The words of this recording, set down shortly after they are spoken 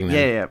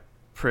Yeah.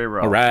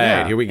 Pre-roll. All right,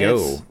 Yeah, here we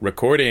go.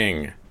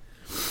 Recording.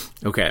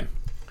 Okay.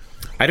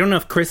 I don't know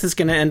if Chris is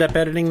going to end up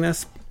editing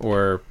this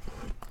or...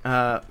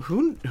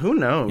 Who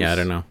knows? Yeah, I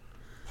don't know.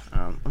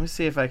 Let me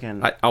see if I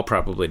can... I'll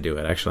probably do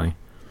it, actually.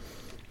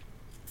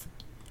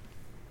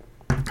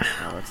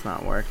 Oh, it's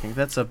not working.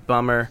 That's a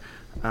bummer.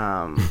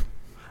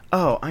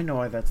 Oh, I know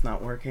why that's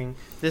not working.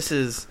 This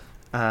is...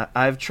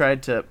 I've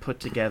tried to put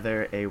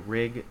together a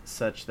rig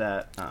such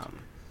that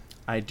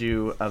I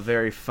do a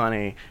very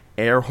funny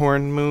air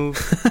horn move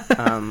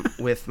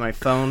with my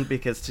phone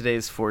because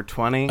today's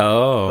 420.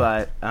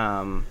 Oh.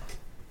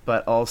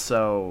 But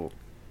also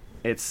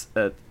it's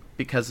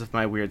because of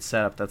my weird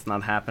setup that's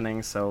not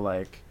happening. So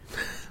like,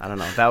 I don't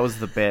know. That was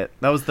the bit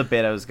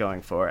I was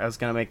going for. I was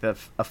gonna make a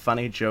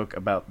funny joke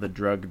about the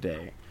drug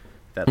day.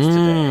 That's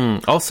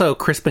today. Also,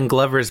 Crispin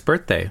Glover's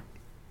birthday.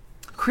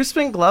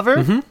 Crispin Glover,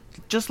 Mm-hmm.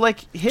 just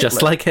like Hitler.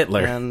 Just like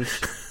Hitler. And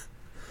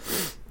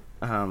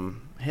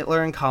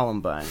Hitler and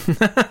Columbine.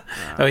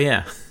 Oh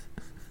yeah.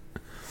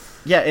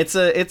 Yeah, it's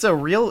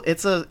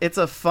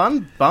a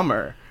fun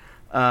bummer.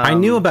 I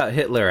knew about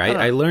Hitler.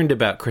 I learned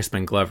about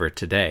Crispin Glover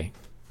today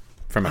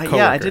from a coworker.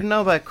 Yeah, I didn't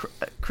know about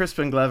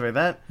Crispin Glover.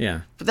 But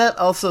that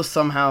also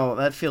somehow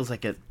that feels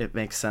like it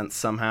makes sense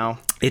somehow.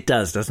 It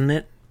does, doesn't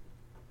it?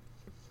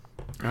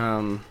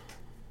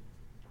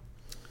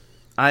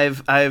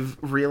 I've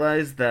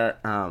realized that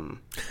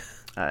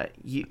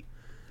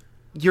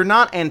you're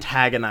not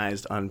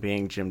antagonized on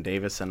being Jim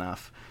Davis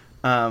enough.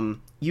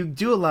 You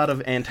do a lot of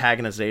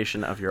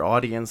antagonization of your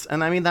audience,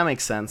 and I mean that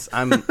makes sense.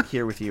 I'm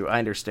here with you. I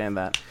understand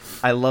that.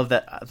 I love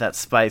that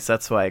spice.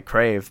 That's why I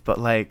crave. But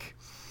like,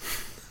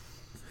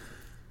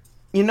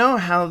 you know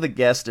how the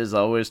guest is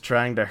always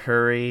trying to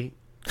hurry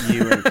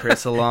you and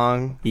Chris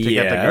along to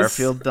get the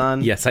Garfield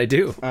done? Yes, I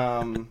do.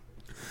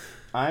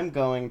 I'm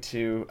going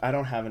to... I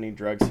don't have any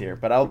drugs here,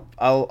 but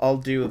I'll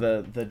do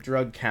the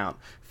drug count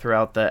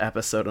throughout the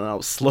episode, and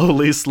I'll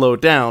slowly slow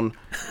down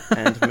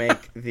and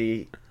make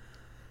the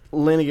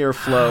linear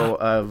flow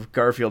of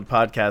Garfield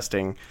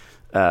podcasting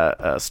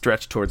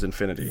stretch towards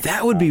infinity.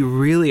 That would be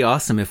really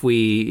awesome if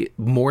we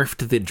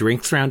morphed the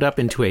drinks roundup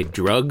into a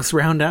drugs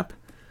roundup.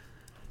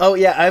 Oh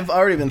yeah, I've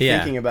already been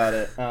thinking about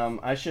it.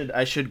 I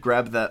should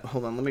grab that.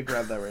 Hold on, let me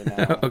grab that right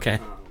now. Okay.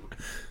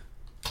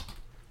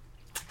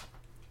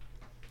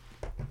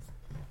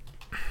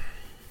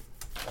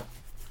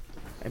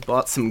 I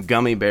bought some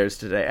gummy bears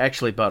today. I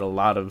actually bought a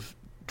lot of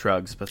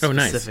drugs, but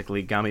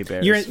specifically gummy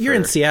bears. You're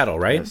in Seattle,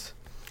 right? This.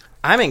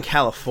 I'm in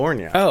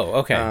California. Oh,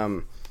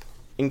 okay.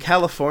 In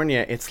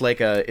California, it's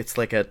like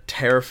a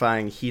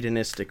terrifying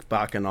hedonistic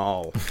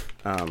bacchanal,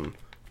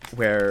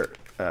 where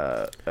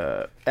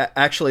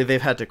actually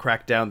they've had to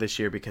crack down this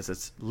year because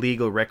it's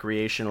legal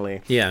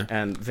recreationally. Yeah.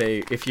 And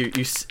if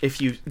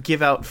you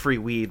give out free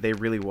weed, they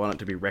really want it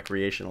to be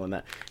recreational, and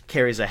that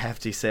carries a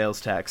hefty sales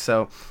tax.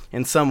 So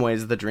in some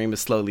ways, the dream is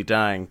slowly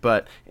dying,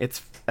 but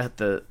it's at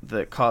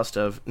the cost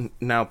of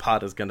now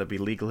pot is going to be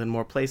legal in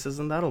more places,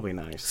 and that'll be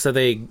nice. So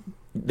they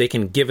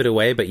can give it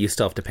away, but you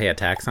still have to pay a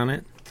tax on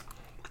it?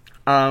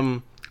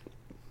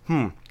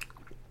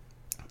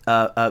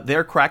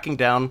 They're cracking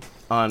down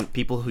on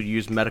people who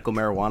use medical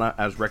marijuana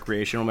as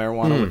recreational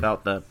marijuana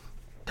without the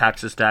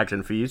taxes, tags,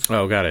 and fees.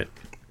 Oh, got it.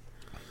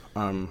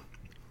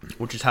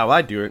 Which is how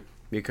I do it,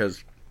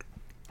 because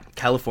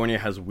California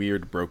has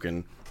weird,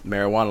 broken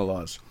marijuana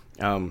laws.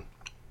 I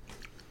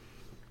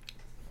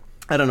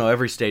don't know,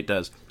 every state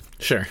does.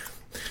 Sure.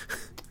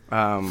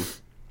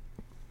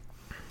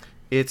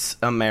 It's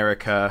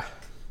America.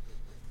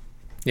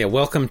 Yeah,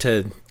 welcome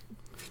to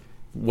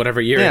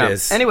whatever year it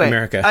is. Anyway,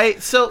 America.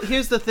 So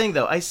here's the thing,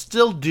 though. I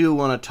still do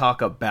want to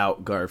talk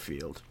about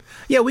Garfield.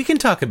 Yeah, we can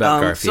talk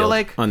about Garfield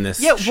on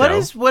this show. What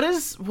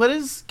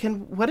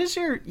is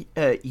your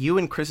you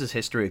and Chris's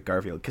history with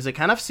Garfield? Because it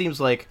kind of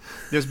seems like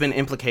there's been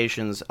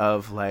implications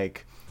of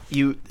like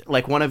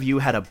one of you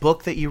had a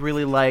book that you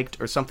really liked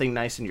or something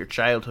nice in your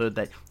childhood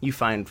that you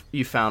found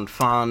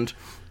fond,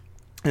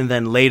 and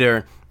then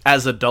later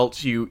as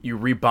adults you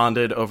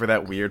rebonded over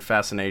that weird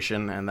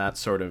fascination, and that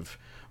sort of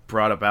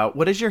brought about.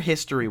 What is your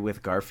history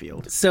with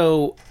Garfield?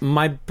 So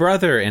my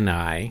brother and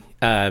I,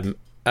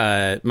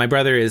 my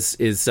brother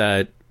is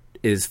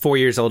 4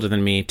 years older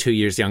than me, 2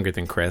 years younger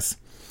than Chris.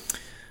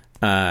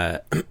 Is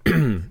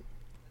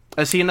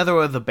he another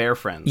one of the Bear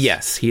Friends?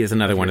 Yes, he is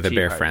another one of the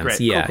Bear Friends.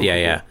 Great. Yeah, cool.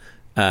 yeah.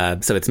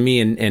 So it's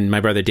me and my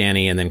brother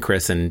Danny, and then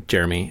Chris and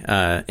Jeremy.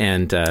 So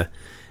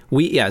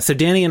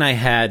Danny and I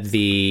had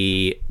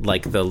the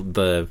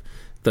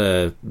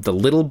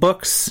little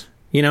books,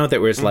 you know,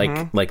 that was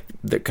like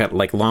they're cut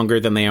like longer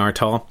than they are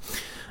tall.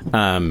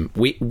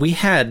 We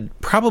had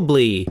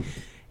probably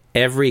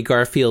every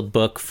Garfield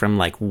book from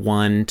like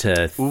 1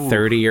 to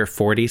 30 or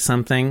 40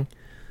 something.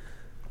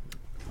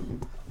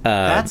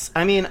 I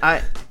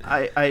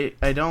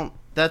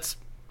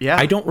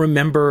don't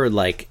remember,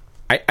 like,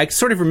 I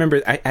sort of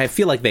remember, I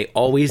feel like they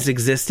always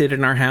existed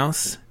in our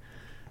house.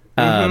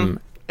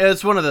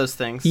 It's one of those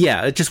things.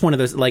 Yeah, it's just one of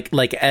those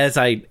like as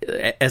I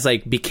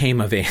became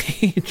of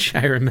age,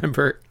 I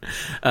remember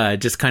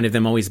just kind of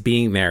them always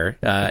being there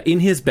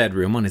in his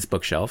bedroom on his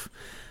bookshelf,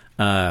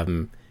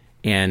 and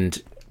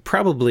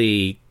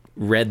probably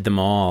read them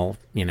all,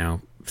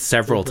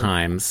 several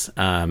times.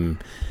 And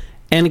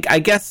I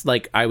guess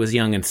like I was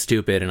young and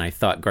stupid, and I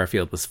thought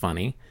Garfield was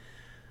funny.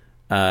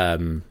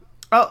 Oh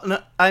no!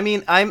 I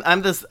mean, I'm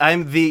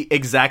the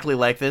exactly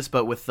like this,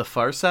 but with the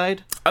Far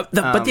Side. But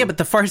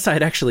the Far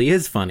Side actually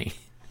is funny.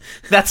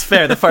 That's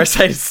fair. The Far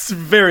Side is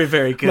very,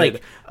 very good.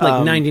 Like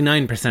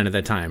 99% of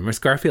the time. Whereas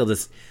Garfield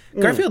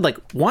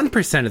like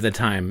 1% of the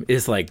time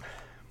is like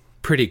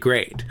pretty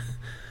great.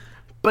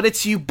 But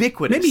it's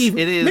ubiquitous.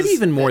 Maybe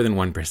even more than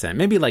 1%.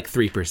 Maybe like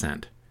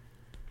 3%.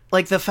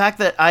 Like the fact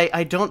that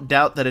I don't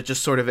doubt that it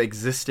just sort of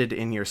existed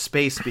in your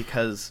space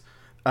because,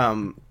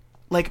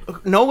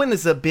 like, no one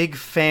is a big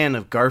fan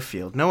of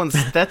Garfield. No one's.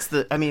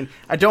 I mean,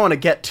 I don't want to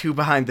get too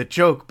behind the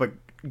joke, but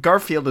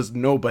Garfield is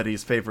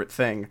nobody's favorite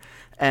thing,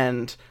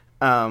 and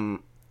it's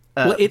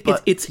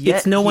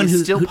no one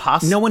who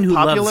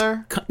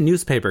popular. Loves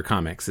newspaper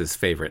comics'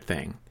 favorite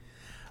thing.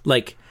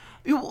 Like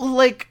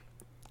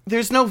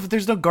there's no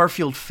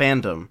Garfield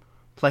fandom.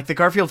 Like the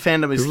Garfield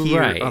fandom is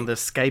here on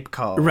this Skype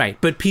call, right?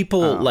 But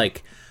people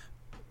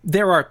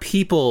there are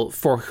people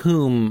for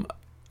whom,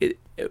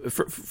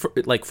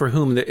 for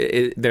whom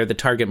they're the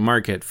target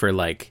market for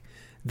like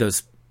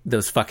those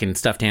fucking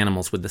stuffed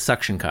animals with the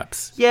suction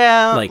cups.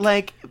 Yeah,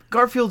 like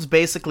Garfield's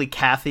basically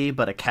Kathy,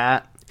 but a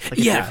cat. Like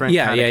a different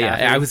kind of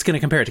Kathy. I was going to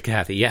compare it to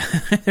Kathy. Yeah,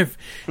 they're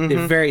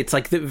very. It's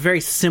like the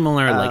very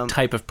similar like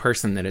type of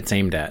person that it's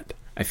aimed at.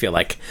 I feel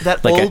like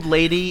that like old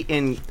lady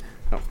in.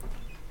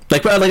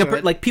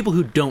 Like people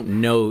who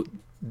don't know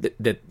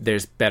that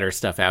there's better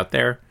stuff out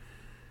there.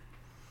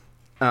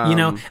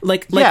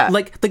 Like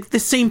the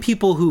same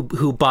people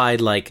who buy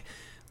like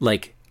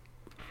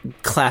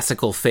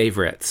classical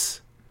favorites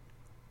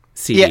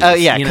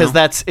CDs. Yeah,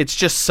 because it's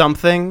just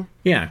something.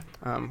 Yeah.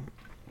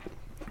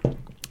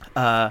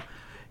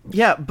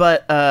 Yeah,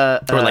 but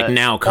or like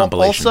now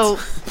compilations.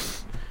 Also,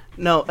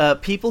 no,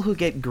 people who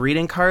get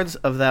greeting cards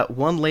of that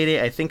one lady,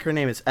 I think her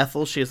name is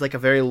Ethel. She has like a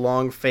very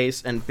long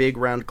face and big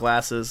round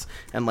glasses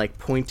and like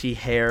pointy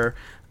hair.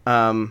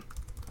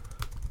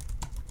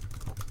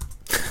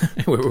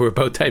 We're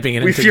both typing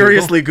it. We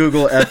furiously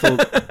Google Ethel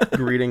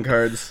greeting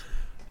cards.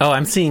 Oh,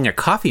 I'm seeing a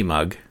coffee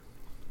mug.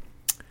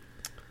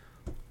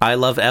 I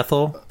love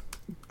Ethel.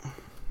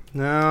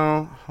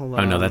 No, hold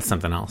on. Oh no, that's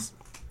something else.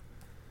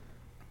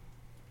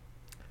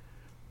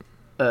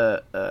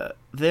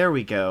 There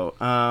we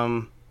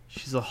go.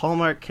 She's a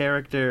Hallmark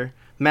character,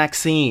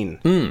 Maxine.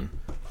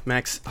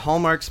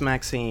 Hallmark's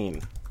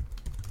Maxine.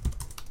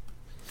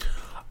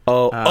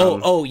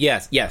 Oh,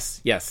 yes.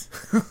 Yes.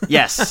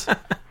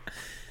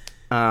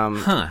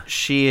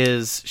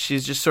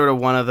 She's just sort of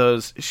one of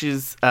those.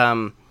 She's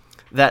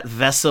that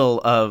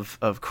vessel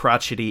of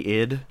crotchety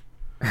id.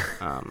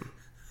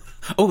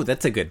 Oh,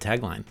 that's a good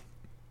tagline.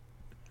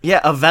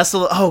 Yeah, a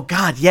vessel. Oh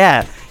God,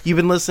 yeah. You've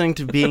been listening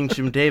to Being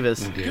Jim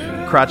Davis,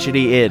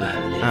 crotchety id.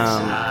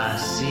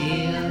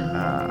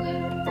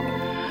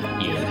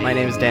 My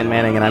name is Dan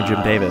Manning, and I'm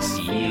Jim Davis.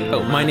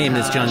 Oh, my name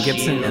is John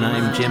Gibson, and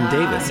I'm Jim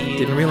Davis.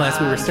 Didn't realize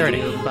we were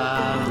starting.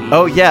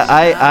 Oh yeah,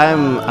 I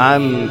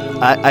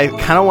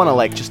kind of want to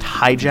like just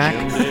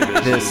hijack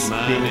this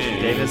Being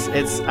Jim Davis.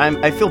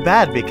 I feel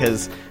bad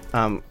because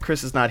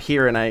Chris is not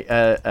here, and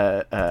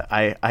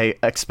I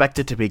expect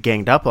it to be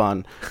ganged up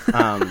on.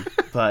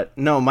 But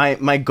no,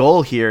 my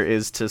goal here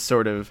is to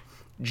sort of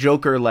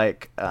Joker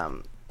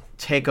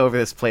take over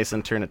this place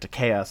and turn it to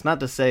chaos. Not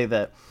to say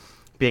that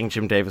Being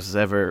Jim Davis is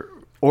ever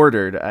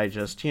ordered. I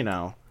just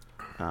enjoy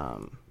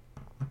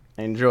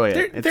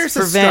it. There's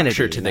a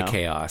structure to the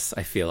chaos,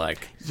 I feel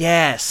like.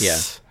 Yes. Yeah.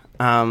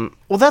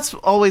 Well, that's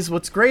always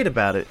what's great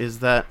about it is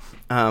that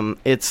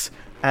it's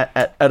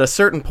at a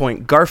certain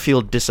point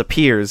Garfield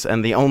disappears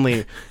and the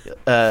only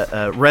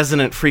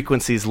resonant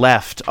frequencies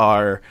left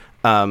are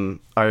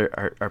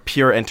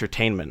pure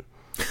entertainment.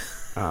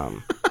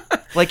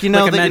 Like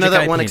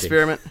that one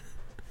experiment.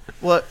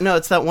 Well, no,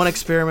 it's that one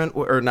experiment,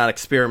 or not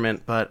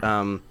experiment, but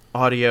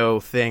audio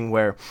thing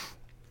where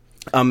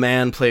a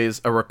man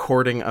plays a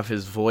recording of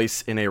his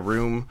voice in a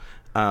room,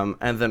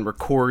 and then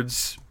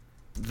records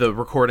the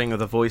recording of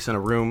the voice in a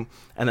room,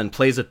 and then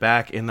plays it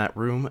back in that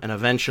room, and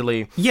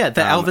eventually,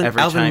 the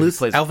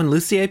Alvin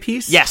Lucier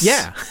piece. Yes,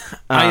 yeah.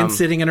 I am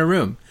sitting in a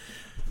room.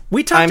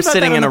 We talked about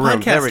that on the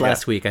podcast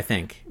last week, I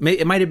think.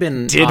 It might have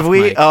been. Did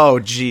we? Mic. Oh,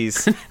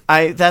 jeez.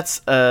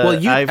 That's. Well,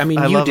 you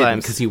didn't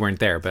because you weren't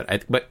there,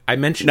 but I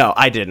mentioned. No,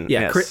 I didn't.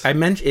 Yeah, yes. I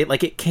mentioned it.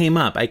 Like it came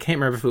up. I can't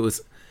remember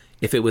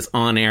if it was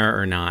on air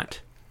or not.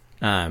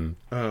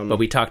 But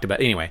we talked about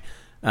it. Anyway.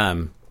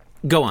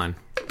 Go on.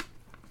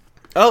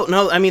 Oh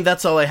no! I mean,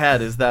 that's all I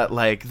had. Is that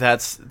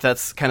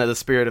that's kind of the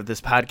spirit of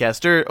this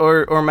podcast,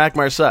 or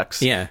Magmar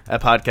Sucks? Yeah, a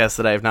podcast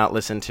that I have not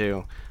listened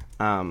to.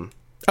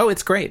 Oh,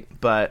 it's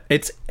great, but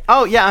it's.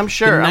 Oh yeah, I'm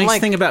sure. The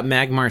nice thing about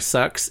Magmar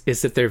Sucks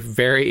is that they're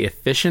very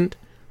efficient.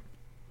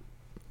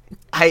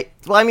 I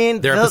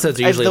mean, Their episodes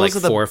are usually like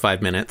 4 or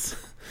 5 minutes.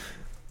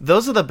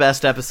 Those are the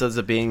best episodes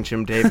of Being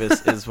Jim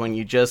Davis. Is when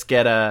you just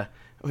get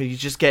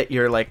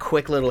your like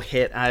quick little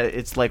hit.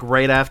 It's like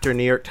right after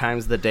New York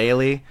Times The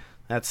Daily.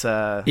 That's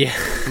the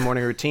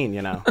morning routine,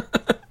 you know.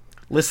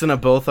 Listen to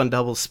both on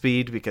double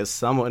speed because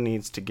someone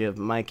needs to give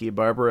Mikey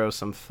Barbaro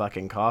some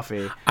fucking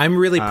coffee. I'm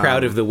really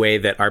proud of the way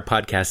that our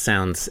podcast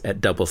sounds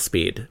at double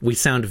speed. We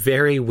sound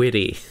very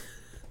witty.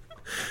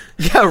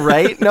 Yeah,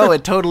 right? No,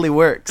 it totally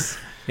works.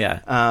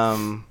 Yeah.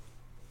 Oh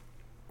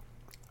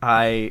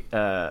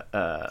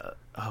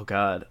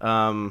God.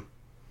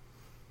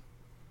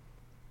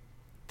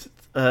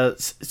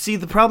 See,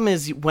 the problem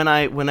is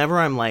whenever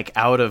I'm like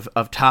out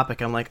of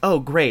topic, I'm like, oh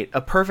great, a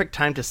perfect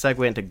time to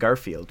segue into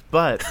Garfield.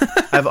 But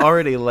I've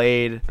already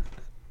laid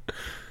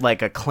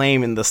like a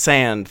claim in the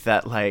sand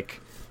that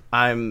like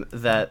I'm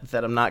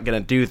not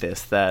gonna do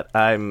this. That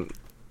I'm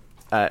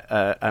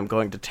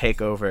going to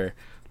take over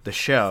the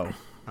show.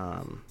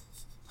 I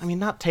mean,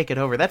 not take it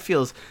over. That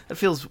feels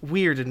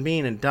weird and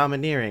mean and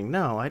domineering.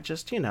 No, I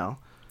just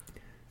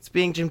it's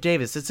Being Jim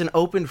Davis. It's an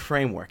open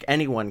framework.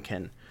 Anyone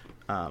can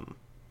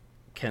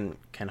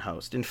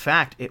host. In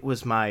fact, it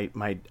was my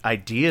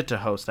idea to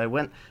host. I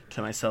went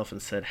to myself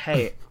and said,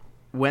 hey,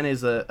 when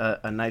is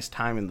a nice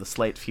time in the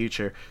Slate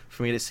future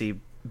for me to see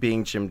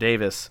Being Jim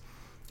Davis,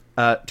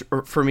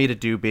 or for me to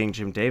do Being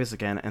Jim Davis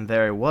again? And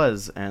there I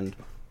was, and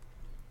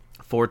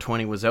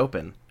 420 was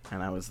open,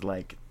 and I was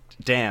like,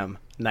 damn,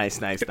 nice.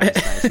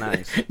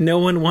 No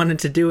one wanted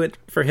to do it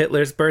for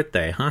Hitler's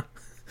birthday, huh?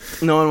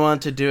 No one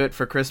wanted to do it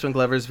for Crispin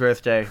Glover's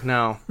birthday.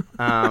 No.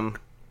 I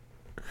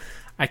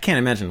can't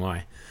imagine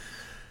why.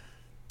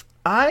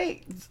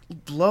 I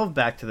love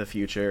Back to the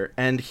Future,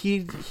 and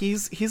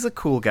he's a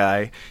cool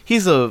guy.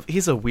 He's a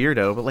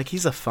weirdo, but like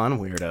he's a fun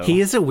weirdo.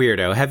 He is a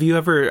weirdo. Have you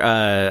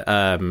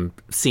ever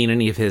seen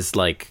any of his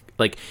like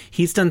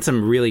he's done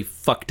some really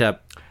fucked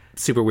up,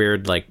 super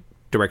weird like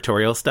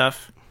directorial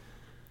stuff?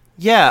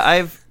 Yeah,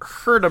 I've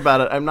heard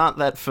about it. I'm not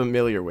that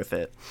familiar with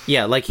it.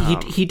 Yeah, like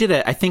he did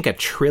I think a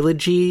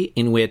trilogy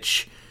in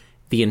which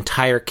the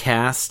entire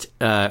cast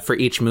for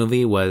each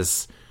movie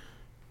was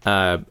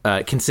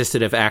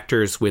consisted of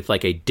actors with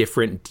like a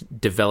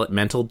different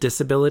developmental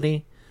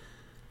disability.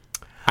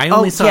 I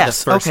only saw the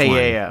first one.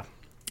 Yeah.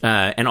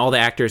 And all the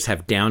actors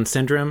have Down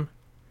syndrome.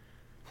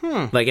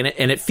 Like, and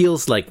it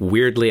feels like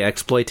weirdly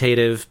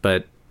exploitative,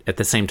 but at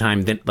the same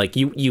time, then like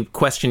you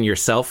question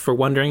yourself for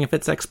wondering if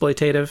it's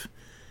exploitative,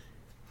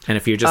 and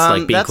if you're just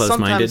like being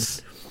closed-minded.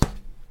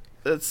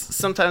 That's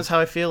sometimes how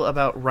I feel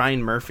about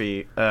Ryan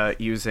Murphy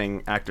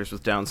using actors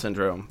with Down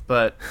syndrome,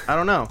 but I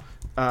don't know.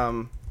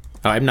 Oh,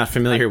 I'm not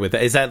familiar with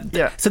that. Is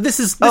that so? This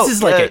is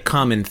like a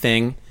common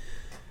thing.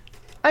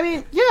 I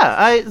mean,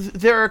 yeah.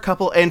 There are a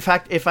couple. In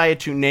fact, if I had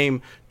to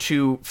name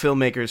two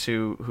filmmakers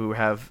who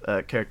have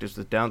characters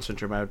with Down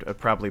syndrome, I would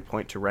probably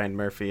point to Ryan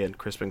Murphy and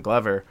Crispin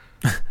Glover.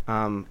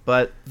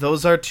 But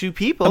those are two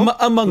people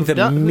among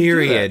the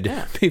myriad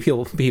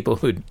people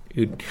who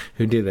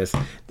do this.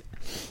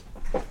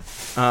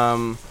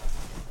 That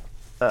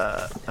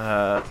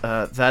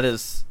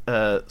is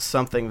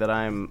something that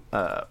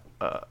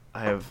I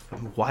have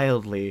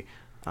wildly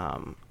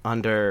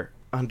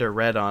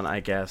underread on, I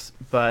guess.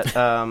 But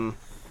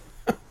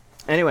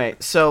anyway,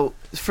 so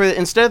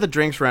instead of the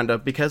drinks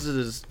roundup, because it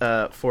is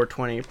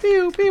 4:20.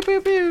 Pew, pew,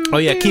 pew, pew, oh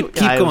yeah, keep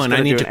going.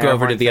 I need to go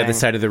over to the other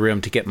side of the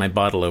room to get my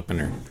bottle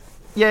opener.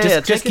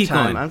 Yeah, just keep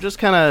time. going. I'm just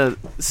kind of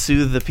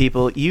soothe the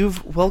people.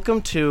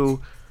 Welcome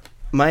to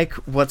Mike.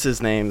 What's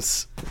his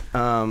name's?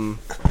 Bring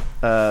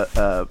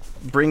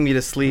Me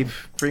to Sleep,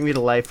 Bring Me to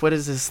Life. What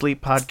is his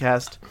sleep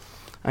podcast?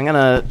 I'm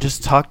gonna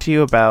just talk to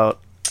you about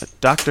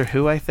Doctor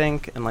Who, I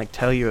think, and like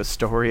tell you a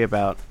story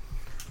about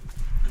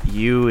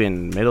you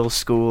in middle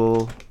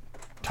school,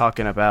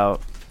 talking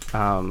about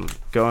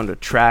going to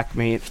track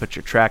meet, but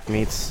your track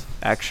meet's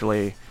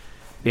actually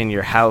in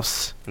your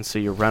house, and so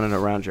you're running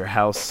around your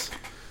house.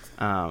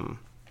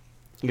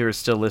 You're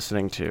still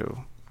listening to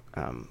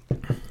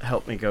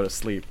Help Me Go to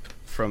Sleep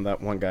from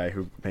that one guy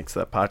who makes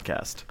that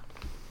podcast.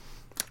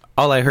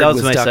 All I heard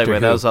was my Doctor segue. Who.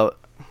 That was all.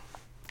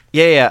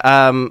 Yeah.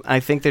 I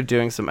think they're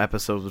doing some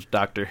episodes with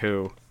Doctor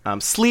Who.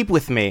 Sleep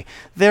with Me.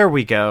 There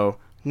we go.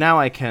 Now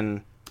I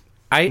can.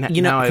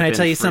 Can I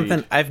tell you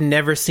something? I've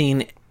never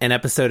seen an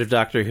episode of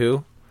Doctor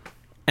Who,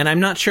 and I'm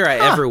not sure I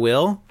ever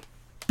will,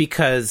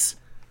 because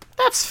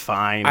that's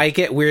fine. I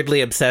get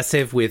weirdly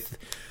obsessive with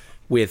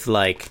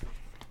like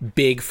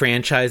big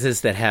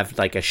franchises that have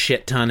like a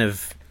shit ton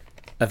of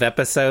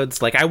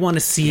episodes. Like I want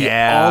to see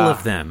all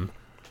of them,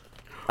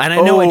 and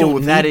I know I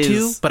don't need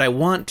to, but I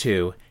want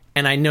to,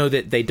 and I know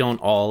that they don't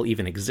all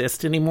even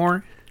exist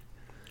anymore.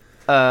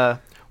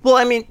 Well,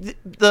 I mean,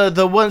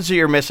 the ones that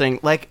you're missing,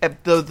 like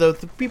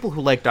the people who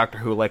like Doctor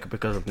Who like it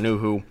because of New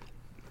Who.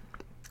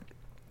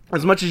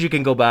 As much as you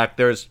can go back,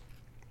 there's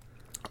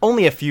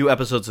only a few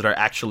episodes that are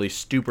actually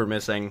super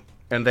missing,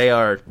 and they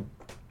are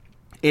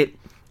if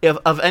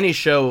of any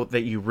show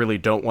that you really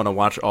don't want to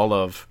watch all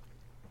of,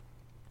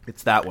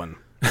 it's that one.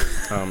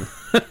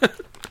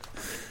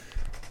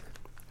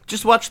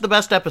 just watch the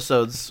best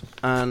episodes,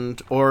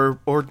 and or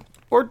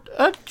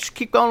just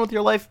keep going with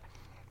your life.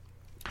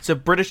 It's a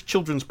British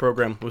children's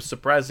program with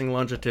surprising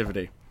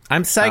longevity.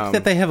 I'm psyched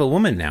that they have a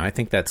woman now. I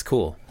think that's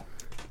cool.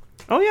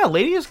 Oh yeah,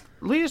 Lady is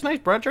nice.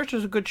 Broadchurch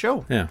is a good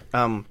show. Yeah.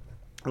 I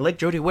like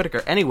Jodie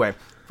Whittaker. Anyway,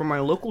 from my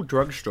local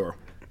drugstore,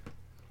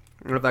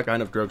 not that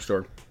kind of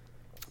drugstore,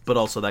 but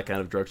also that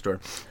kind of drugstore,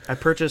 I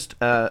purchased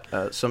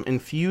some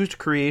Infused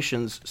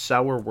Creations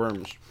sour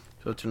worms.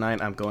 So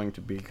tonight I'm going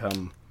to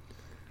become,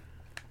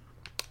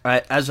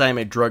 as I am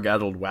a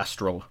drug-addled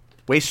wastrel.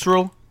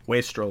 Wastrel?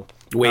 Wastrel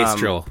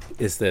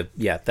is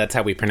that's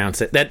how we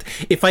pronounce it. That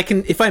if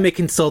I may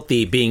consult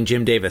the Being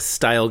Jim Davis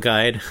style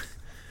guide,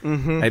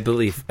 I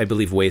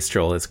believe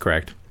wastrel is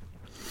correct.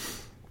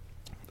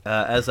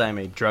 As I'm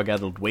a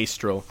drug-addled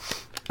wastrel,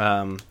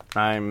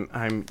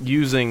 I'm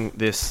using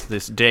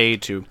this day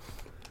to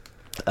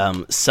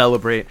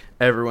celebrate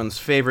everyone's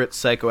favorite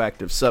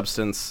psychoactive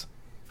substance.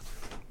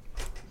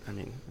 I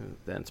mean,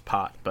 that's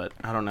pot, but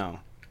I don't know.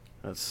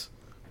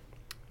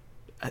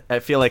 I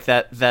feel like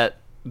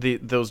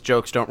those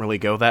jokes don't really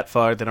go that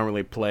far. They don't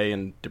really play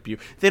in Dubuque.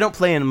 They don't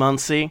play in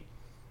Muncie.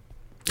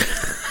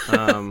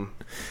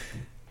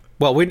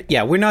 Well,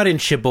 we're not in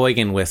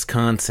Sheboygan,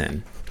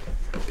 Wisconsin.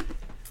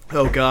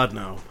 Oh God,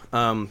 no.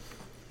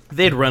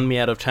 They'd run me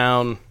out of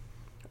town.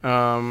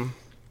 As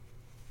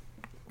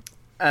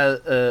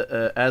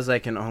I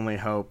can only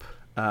hope.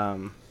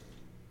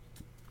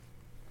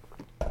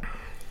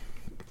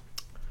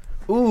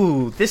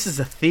 Ooh, this is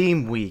a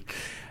theme week.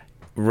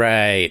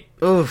 Right.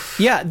 Oof.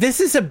 Yeah, this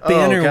is a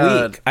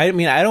banner week. I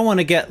mean, I don't want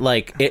to get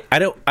I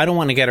don't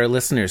want to get our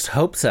listeners'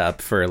 hopes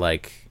up for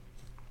this.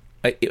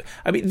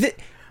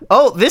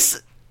 Oh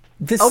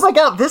my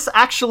God! This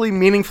actually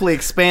meaningfully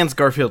expands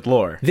Garfield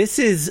lore. This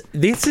is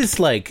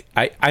like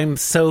I'm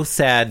so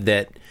sad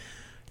that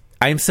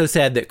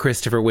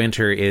Christopher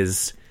Winter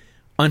is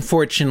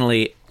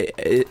unfortunately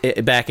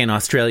back in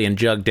Australian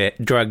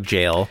drug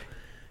jail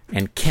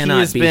and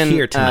cannot be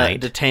here tonight.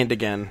 Detained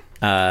again.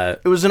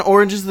 It was an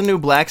Orange is the New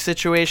Black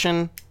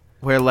situation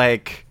where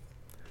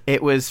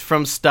it was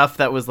from stuff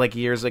that was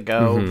years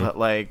ago, but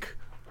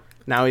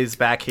now he's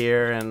back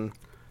here, and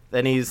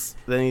then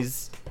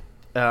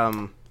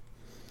then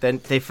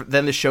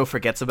the show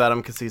forgets about him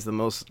because he's the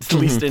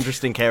least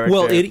interesting character.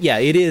 Well,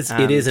 it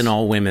is an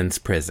all women's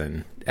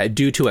prison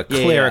due to a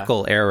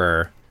clerical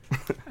error.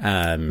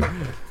 Yeah,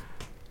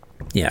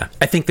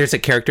 I think there's a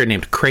character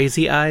named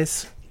Crazy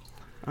Eyes.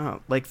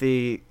 Oh,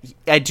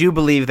 I do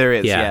believe there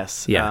is. Yeah,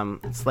 yes. Yeah.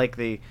 It's like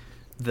the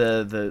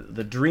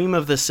dream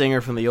of the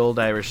singer from the old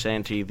Irish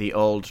shanty, The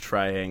Old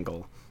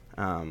Triangle.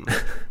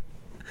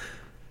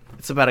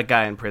 It's about a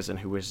guy in prison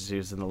who wishes he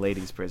was in the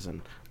ladies'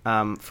 prison,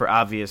 for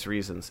obvious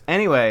reasons.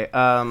 Anyway,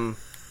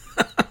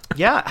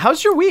 yeah.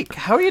 How's your week?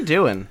 How are you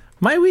doing?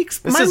 My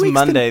week's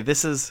Monday.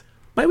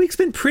 My week's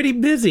been pretty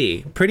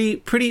busy. Pretty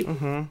busy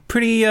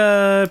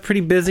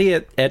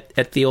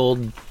at the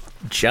old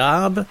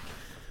job.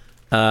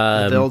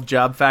 The old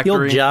job factory.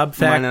 The old job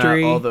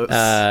factory. All those...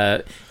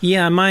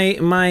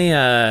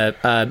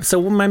 So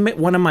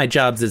one of my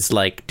jobs is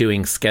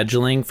doing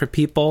scheduling for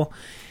people,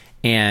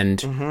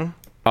 and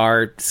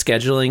our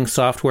scheduling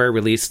software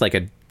released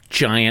a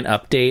giant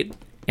update,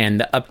 and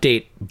the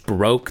update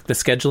broke the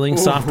scheduling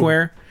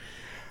software.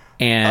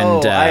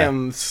 And I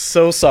am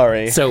so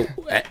sorry. So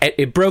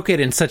it broke it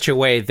in such a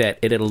way that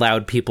it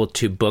allowed people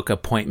to book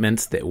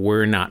appointments that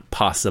were not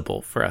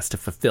possible for us to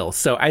fulfill.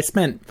 So I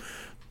spent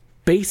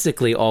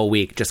basically all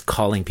week just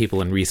calling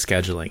people and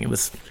rescheduling. It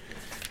was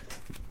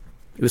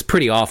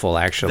pretty awful,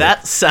 actually.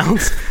 That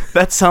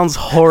sounds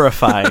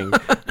horrifying.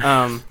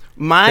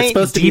 It's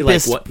supposed to be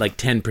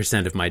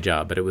 10% of my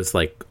job, but it was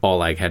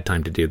all I had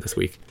time to do this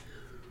week.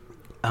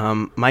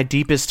 My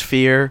deepest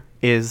fear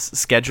is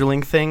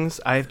scheduling things.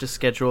 I have to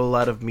schedule a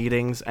lot of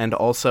meetings and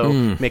also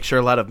make sure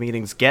a lot of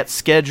meetings get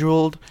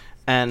scheduled,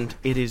 and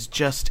it is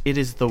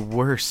the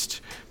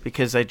worst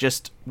because I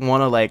just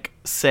want to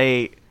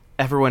say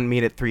everyone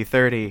meet at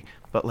 3:30,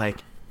 but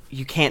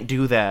you can't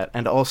do that.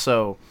 And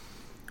also,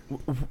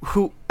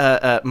 who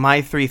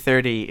my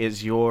 3:30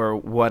 is your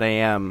 1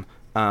 a.m.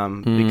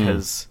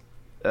 Because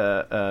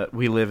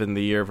we live in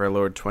the year of our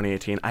Lord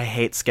 2018. I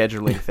hate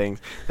scheduling things.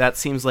 That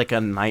seems like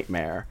a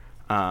nightmare.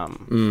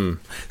 So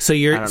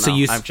you're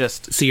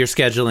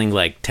scheduling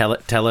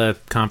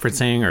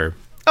teleconferencing or?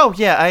 Oh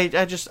yeah, I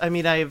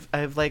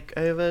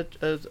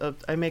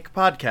make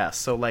podcasts,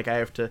 so I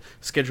have to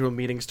schedule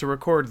meetings to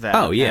record that.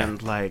 Oh yeah,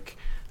 and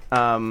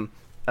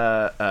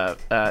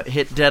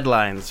hit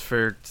deadlines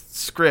for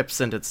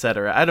scripts and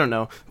etc. I don't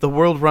know. The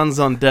world runs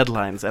on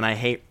deadlines, and I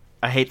hate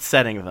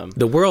setting them.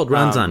 The world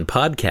runs on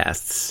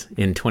podcasts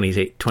in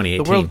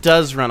 2018. The world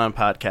does run on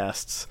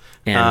podcasts,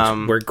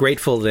 and we're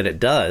grateful that it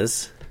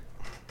does.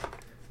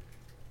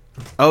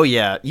 Oh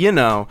yeah,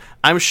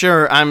 I'm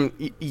sure I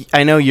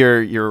know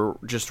you're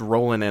just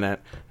rolling in it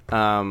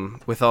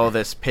with all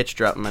this pitch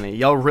drop money.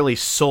 Y'all really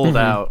sold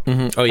out.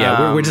 Mm-hmm. Oh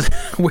yeah,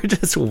 we're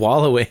just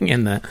wallowing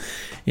in the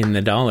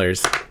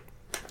dollars.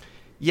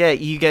 Yeah,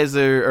 you guys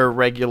are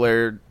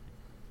regular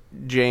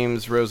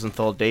James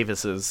Rosenthal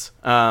Davis's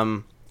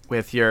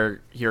with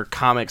your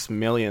comics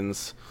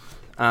millions,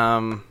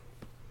 your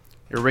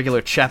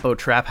regular Chapo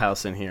Trap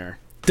House in here.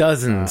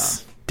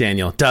 Dozens,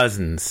 Daniel,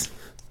 dozens.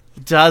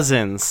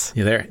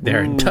 Yeah,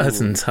 there are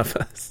dozens of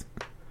us.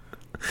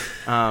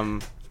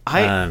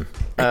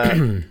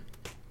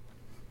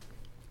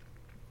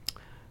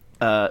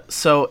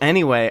 So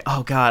anyway,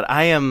 oh god,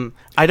 I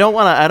don't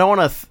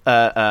want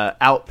to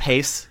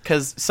outpace,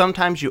 because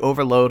sometimes you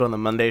overload on the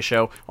Monday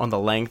show on the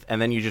length,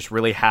 and then you just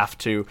really have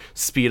to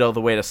speed all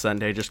the way to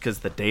Sunday just because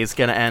the day's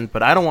gonna end.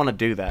 But I don't want to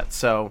do that,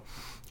 so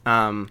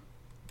I'm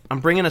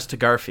bringing us to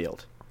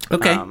Garfield.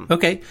 Okay.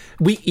 Okay.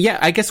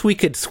 I guess we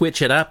could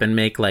switch it up and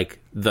make like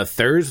the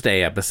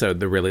Thursday episode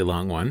the really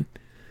long one.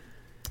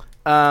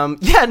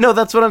 Yeah, no,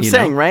 that's what I'm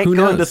saying, right? Who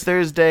Going knows? to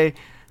Thursday.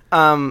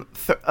 Throw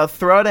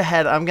it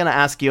ahead. I'm going to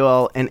ask you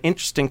all an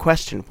interesting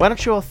question. Why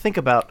don't you all think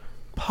about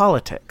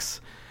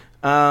politics?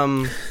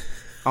 I'll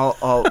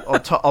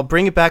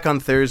bring it back on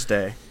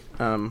Thursday.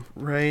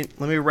 Right.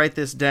 Let me write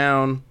this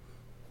down.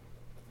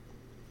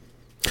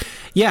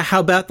 Yeah. How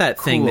about that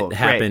thing Cool, that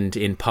happened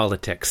in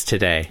politics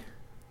today?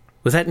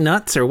 Was that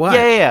nuts or what?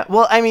 Yeah.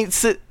 Well, I mean,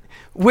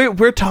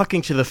 we're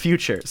talking to the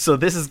future, so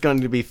this is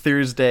going to be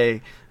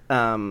Thursday.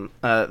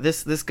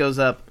 This goes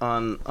up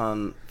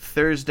on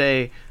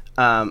Thursday.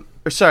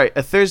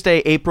 Thursday,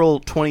 April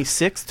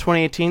 26th,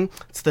 2018.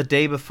 It's the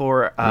day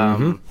before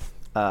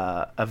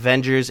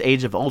Avengers: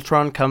 Age of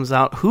Ultron comes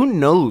out. Who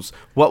knows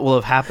what will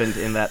have happened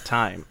in that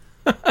time?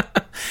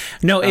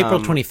 No, April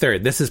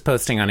 23rd. This is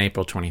posting on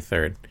April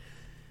 23rd.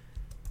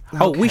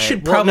 Oh, we Okay.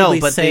 should Well, probably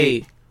no, but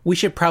say we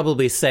should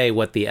probably say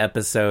what the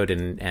episode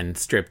and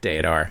strip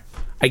date are.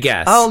 I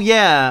guess. Oh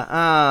yeah.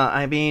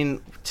 I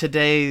mean,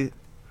 today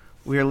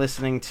we're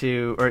listening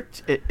to, or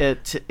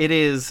it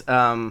is.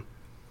 Oh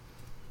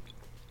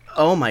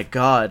my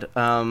God.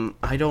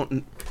 I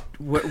don't.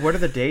 What are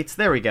the dates?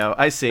 There we go.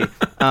 I see.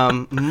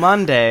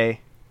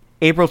 Monday,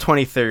 April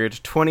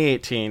 23rd,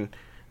 2018.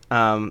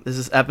 This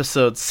is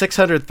episode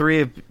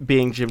 603 of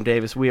Being Jim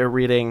Davis. We are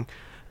reading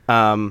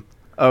a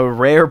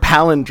rare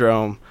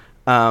palindrome.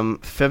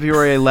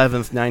 February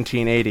 11th,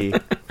 1980,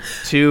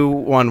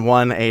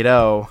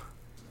 21180.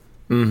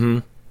 Mm-hmm.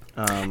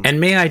 And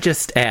may I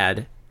just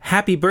add,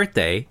 happy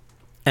birthday,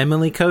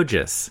 Emily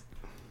Kogis.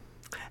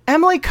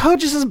 Emily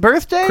Kogis'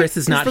 birthday? Chris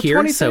is not the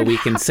here, 23rd? so we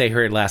can say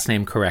her last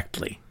name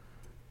correctly.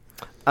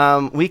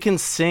 We can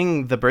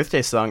sing the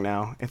birthday song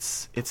now.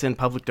 It's in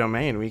public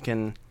domain. We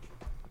can.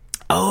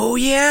 Oh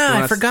yeah,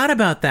 I forgot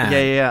about that.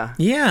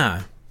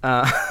 Yeah.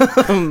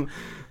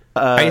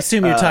 I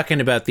assume you're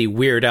talking about the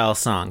Weird Al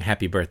song,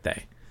 Happy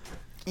Birthday.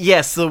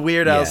 Yes, the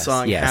Weird Al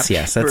song. Yes, Happy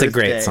that's Birthday. a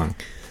great song.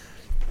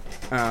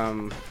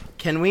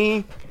 Can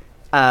we,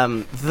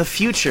 the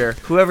future,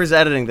 whoever's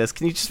editing this,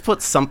 can you just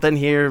put something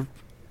here,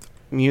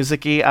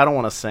 music-y? I don't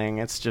want to sing.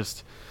 It's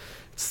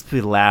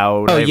be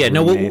loud. Oh I have yeah,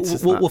 no,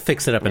 roommates. we'll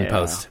fix it up in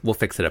post. We'll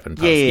fix it up in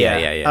post.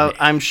 Yeah.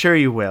 I'm sure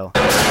you will.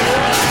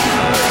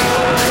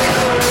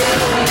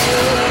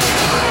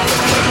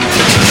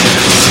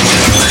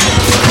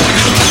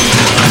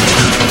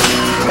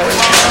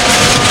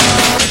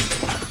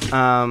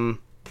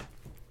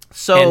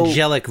 So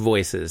angelic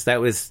voices.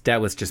 That was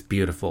just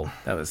beautiful.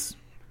 That was,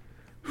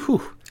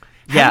 whew.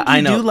 Yeah,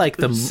 I know. Do like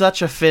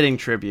such a fitting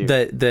tribute.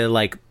 The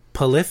like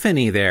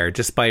polyphony there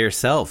just by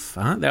yourself,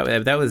 huh?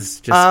 That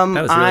was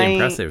really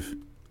impressive.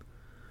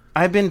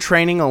 I've been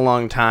training a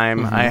long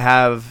time. Mm-hmm.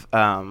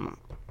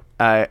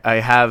 I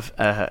have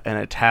an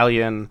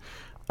Italian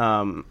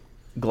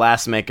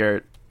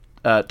glassmaker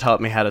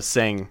taught me how to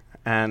sing,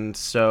 and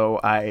so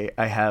I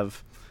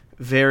have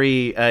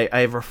I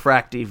have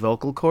refractive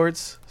vocal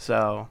cords,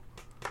 so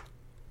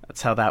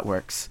that's how that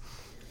works.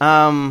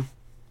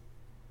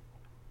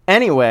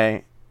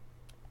 Anyway,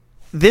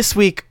 this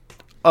week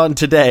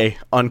today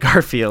on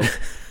Garfield,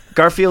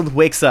 Garfield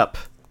wakes up.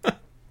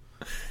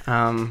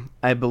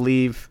 I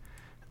believe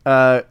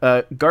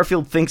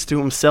Garfield thinks to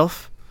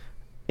himself,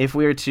 if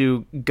we were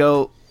to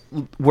go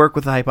work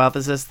with the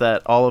hypothesis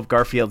that all of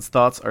Garfield's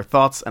thoughts are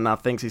thoughts and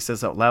not things he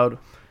says out loud,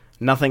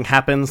 nothing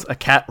happens, a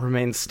cat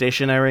remains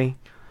stationary.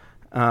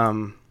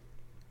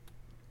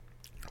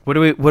 What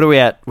are we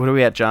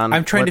at, John?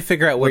 I'm trying to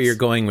figure out where you're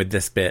going with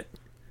this bit.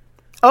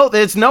 Oh,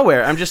 it's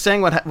nowhere. I'm just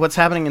saying what's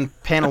happening in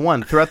panel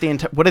 1 throughout the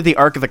entire. What is the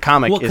arc of the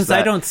comic? Well, because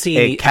I don't see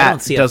a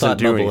thought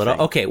bubble at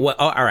all. Okay, well,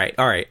 all right.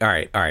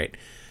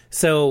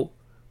 So,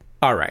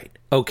 all right.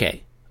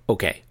 Okay.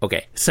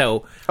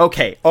 So,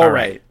 okay. All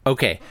right.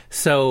 Okay.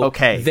 So,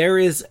 okay. There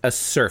is a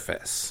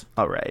surface.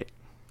 All right.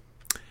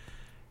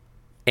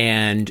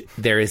 And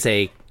there is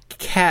a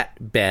cat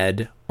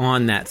bed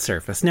on that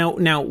surface.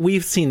 Now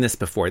we've seen this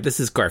before. This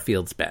is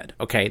Garfield's bed.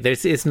 Okay,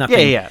 it's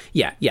nothing.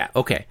 Yeah.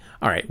 Okay,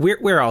 all right.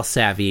 We're all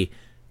savvy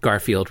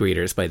Garfield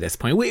readers by this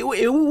point.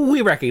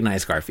 We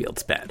recognize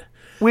Garfield's bed.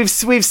 We've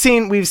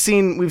seen a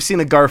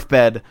Garf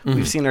bed. Mm-hmm.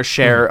 We've seen our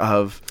share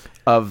of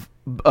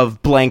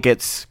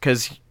blankets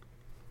because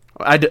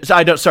I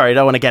don't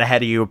want to get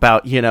ahead of you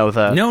about, the No.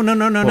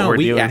 what we're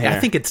doing I here.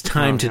 think it's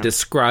time to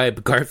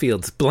describe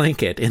Garfield's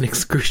blanket in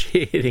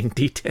excruciating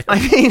detail.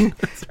 I mean,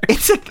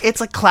 it's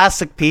a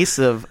classic piece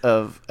of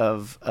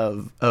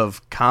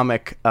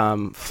comic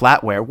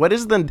flatware. What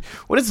is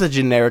the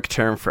generic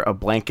term for a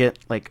blanket?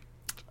 Like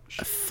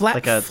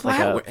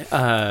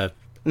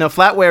no,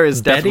 flatware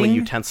is definitely bedding?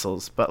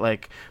 utensils, but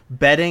like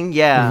bedding,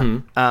 yeah.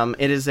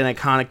 It is an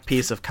iconic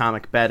piece of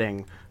comic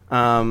bedding.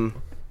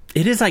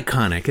 It is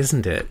iconic,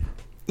 isn't it?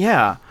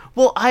 Yeah.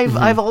 Well,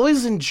 I've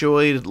always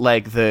enjoyed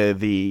like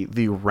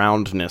the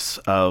roundness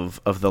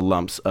of the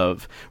lumps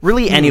of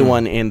really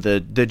anyone in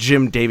the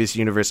Jim Davis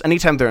universe.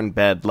 Anytime they're in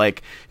bed,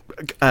 like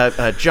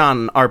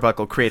John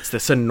Arbuckle creates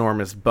this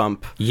enormous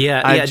bump.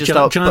 Yeah.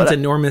 John's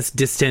enormous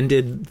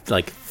distended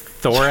like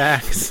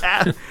thorax.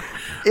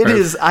 It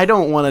is. I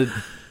don't want to.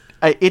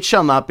 It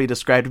shall not be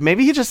described.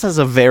 Maybe he just has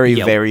a very,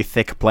 very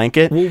thick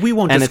blanket. Well, we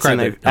won't describe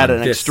it at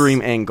an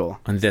extreme angle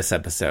on this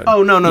episode.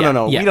 Oh no!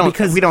 Yeah,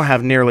 we don't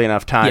have nearly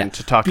enough time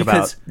to talk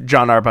about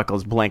John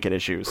Arbuckle's blanket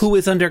issues. Who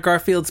is under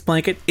Garfield's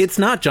blanket? It's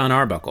not John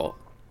Arbuckle.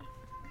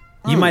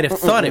 You might have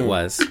thought it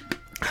was.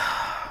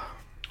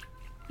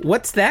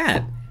 What's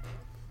that?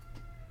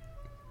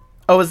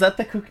 Oh, is that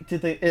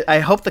the? I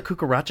hope the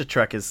Cucaracha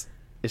truck is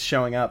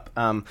showing up.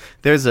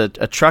 There's a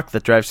truck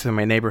that drives through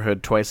my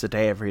neighborhood twice a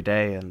day, every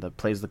day, and that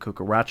plays the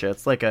Cucaracha.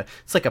 It's like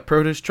a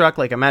produce truck.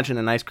 Like imagine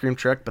an ice cream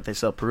truck, but they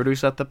sell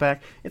produce at the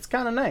back. It's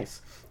kind of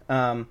nice.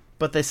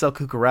 But they sell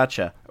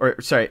Cucaracha,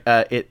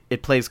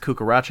 it plays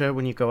Cucaracha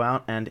when you go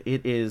out, and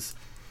it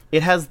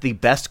has the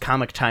best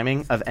comic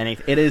timing of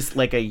anything. It is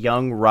like a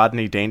young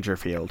Rodney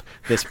Dangerfield.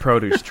 This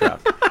produce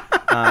truck.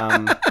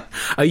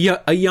 A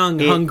young,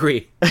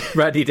 hungry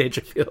Rodney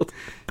Dangerfield.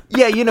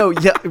 Yeah,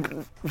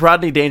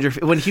 Rodney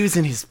Dangerfield when he was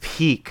in his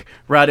peak,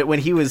 when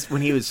he was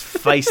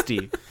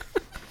feisty.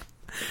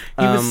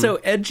 He was so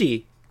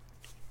edgy.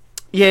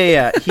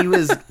 Yeah.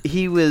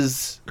 He was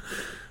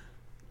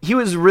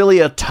really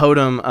a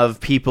totem of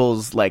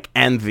people's like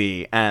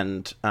envy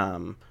and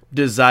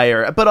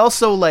desire, but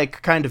also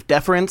like kind of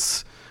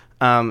deference.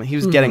 He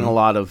was getting a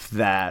lot of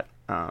that.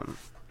 For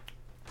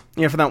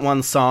that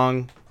one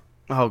song.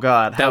 Oh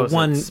God, that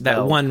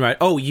one. Right?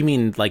 Oh, you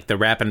mean like the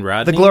Rappin'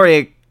 Rodney? The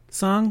Gloria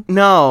song?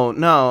 No.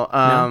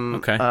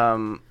 Okay.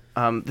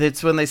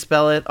 It's when they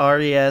spell it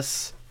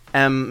RESMXQV.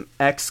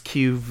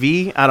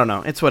 I don't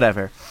know. It's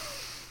whatever.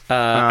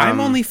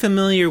 I'm only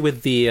familiar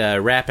with the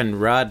Rappin'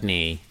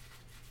 Rodney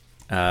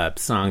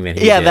song that he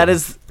did. Yeah, that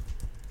is.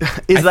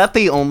 Is that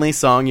the only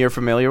song you're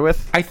familiar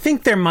with? I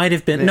think there might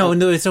have been. No,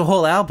 it's a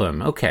whole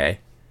album. Okay.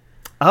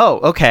 Oh,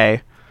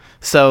 okay.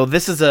 So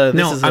this is a.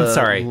 I'm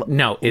sorry.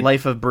 No,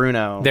 Life of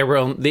Bruno.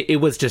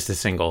 It was just a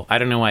single. I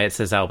don't know why it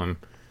says album.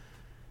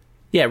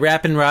 Yeah,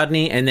 Rappin'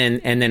 Rodney, and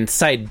then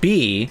side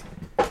B.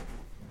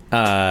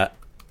 It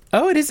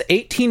is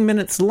 18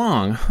 minutes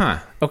long. Huh.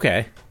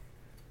 Okay.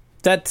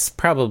 That's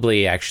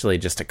probably actually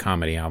just a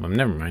comedy album.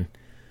 Never mind.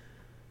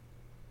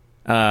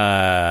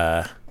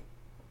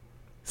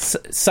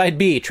 Side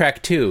B,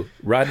 track 2.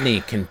 Rodney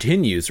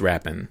continues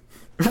rapping.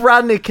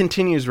 Rodney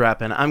continues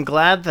rapping. I'm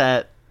glad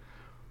that.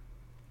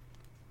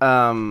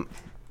 I'm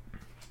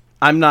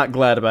not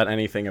glad about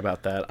anything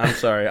about that. I'm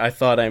sorry. I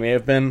thought I may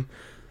have been.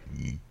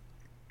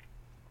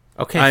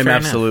 Okay, I'm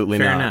absolutely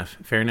not.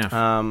 Fair enough.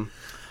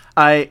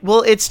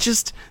 It's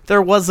just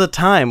there was a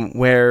time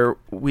where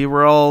we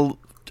were all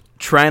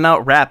trying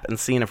out rap and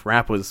seeing if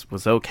rap was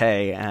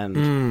okay,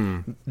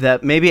 and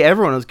that maybe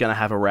everyone was going to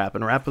have a rap,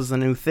 and rap was the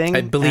new thing.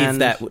 I believe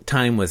that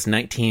time was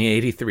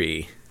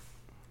 1983.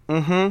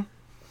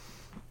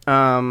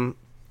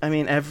 I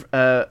mean,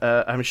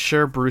 I'm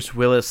sure Bruce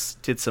Willis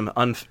did some.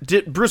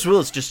 Bruce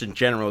Willis just in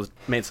general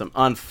made some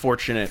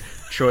unfortunate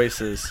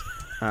choices,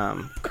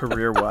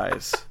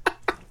 career-wise.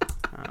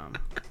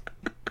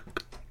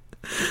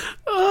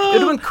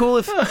 It'd have been cool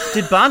if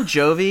did Bon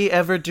Jovi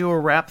ever do a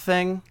rap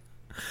thing?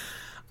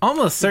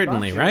 Almost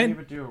certainly, right?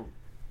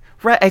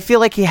 Right. I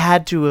feel like he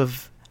had to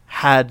have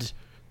had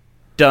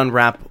done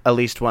rap at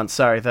least once.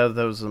 Sorry,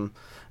 those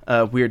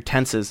weird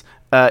tenses.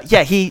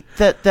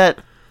 That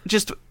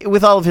just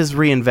with all of his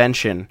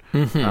reinvention.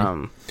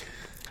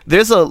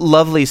 There's a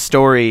lovely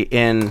story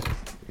in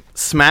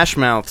Smash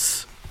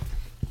Mouth's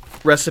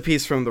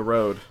Recipes from the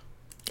Road.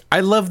 I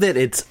love that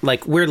it's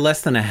like we're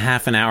less than a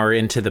half an hour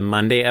into the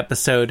Monday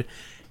episode,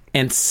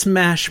 and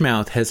Smash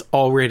Mouth has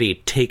already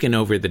taken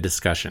over the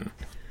discussion.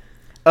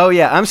 Oh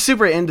yeah, I'm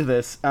super into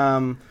this.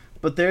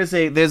 But there's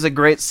a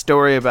great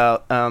story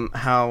about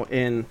how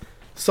in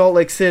Salt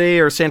Lake City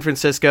or San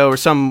Francisco or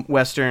some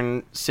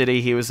Western city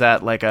he was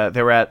at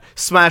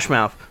Smash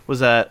Mouth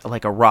was at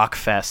like a rock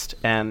fest,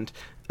 and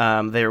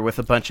they were with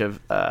a bunch of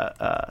 90s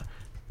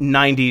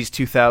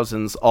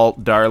 2000s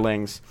alt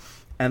darlings.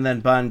 And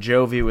then Bon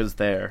Jovi was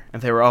there,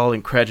 and they were all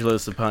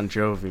incredulous of Bon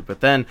Jovi.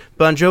 But then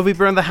Bon Jovi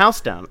burned the house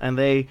down, and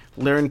they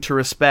learned to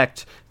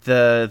respect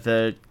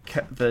the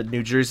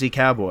New Jersey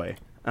cowboy.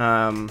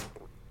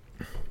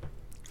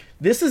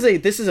 This is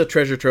a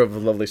treasure trove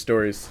of lovely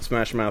stories.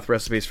 Smash Mouth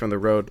recipes from the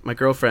road. My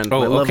girlfriend. my Oh,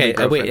 lovely okay.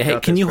 girlfriend Wait, hey,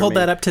 got can this you for hold me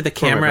that up to the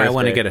for my camera? I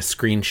want to birthday. get a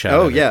screenshot.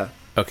 Oh of it. yeah.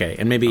 Okay,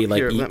 and maybe like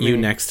Here, let you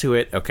me- next to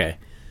it. Okay.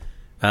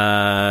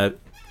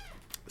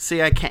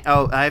 See, I can't.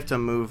 Oh, I have to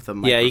move the.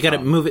 Yeah, you got to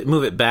microphone.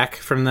 move it back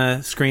from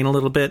the screen a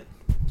little bit.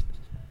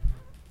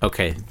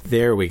 Okay,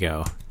 there we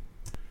go.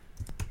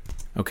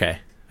 Okay,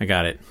 I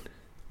got it.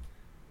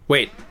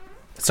 Wait,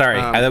 sorry,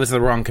 that was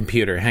the wrong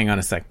computer. Hang on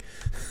a sec.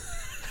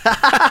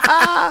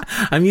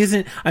 I'm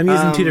using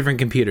two different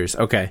computers.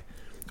 Okay,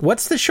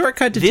 what's the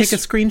shortcut to This- take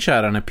a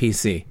screenshot on a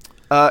PC?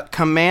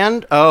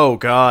 Command. Oh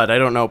God, I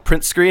don't know.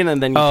 Print screen,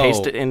 and then you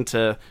paste it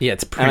into. Yeah,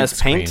 it's print MS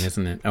screen, Paint?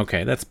 isn't it?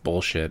 Okay, that's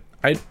bullshit.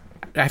 I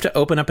have to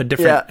open up a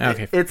different. Yeah.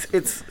 Okay,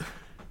 It's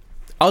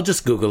I'll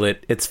just Google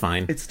it. It's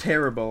fine. it's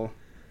terrible.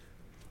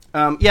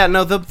 Yeah.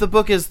 No. The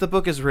book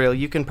is real.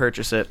 You can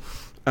purchase it.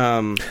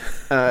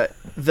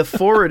 The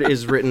foreword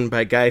is written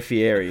by Guy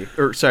Fieri,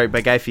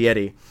 by Guy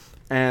Fieri,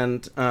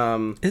 and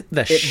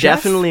The it chef?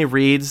 definitely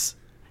reads.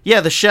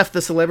 Yeah, the chef,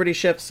 the celebrity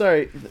chef.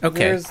 Sorry.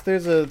 Okay.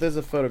 There's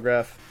a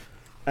photograph.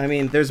 I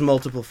mean, there's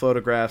multiple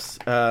photographs.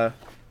 But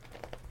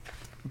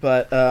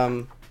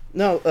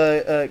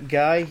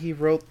Guy, he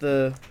wrote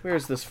the.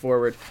 Where's this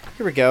forward?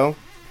 Here we go.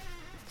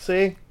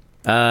 See?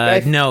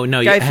 No,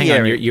 Guy hang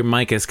Fieri. on. Your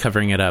mic is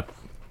covering it up.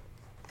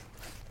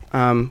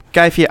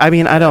 Guy Fieri. I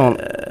mean, I don't.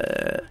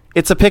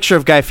 It's a picture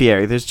of Guy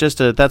Fieri. There's just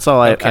a. That's all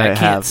I I have.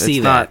 can't see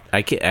it's that. Not,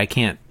 I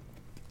can't.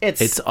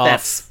 it's It's that's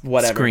off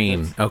whatever.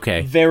 screen. It's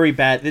Okay. very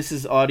bad. This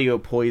is audio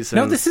poison.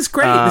 No, this is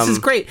great. This is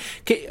great.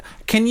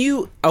 Can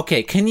you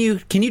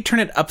turn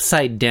it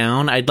upside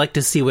down? I'd like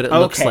to see what it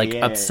looks Okay, like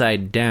yeah.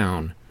 upside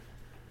down.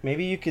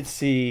 Maybe you could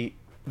see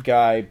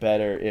Guy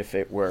better if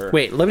it were.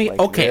 Wait, let me. like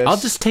Okay, this. I'll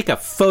just take a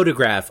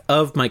photograph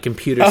of my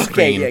computer Okay,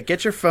 screen. yeah.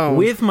 Get your phone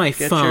With my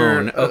Get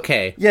phone. your,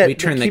 Okay. Yeah. We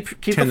turn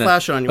keep turn the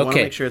flash on. You want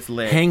to make sure it's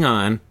lit. Hang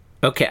on.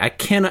 Okay, I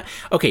cannot.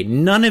 Okay,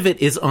 none of it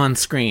is on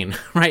screen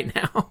right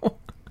now.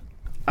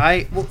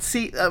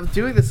 See. I'm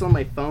doing this on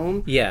my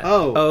phone. Yeah.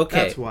 Oh. okay.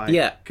 That's why.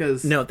 Yeah.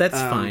 Because no, that's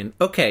fine.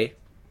 Okay.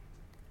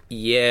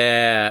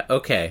 Yeah.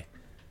 Okay.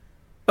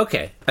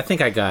 Okay. I think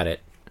I got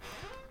it.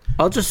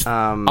 I'll just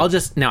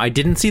now. I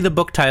didn't see the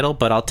book title,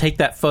 but I'll take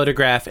that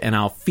photograph and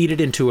I'll feed it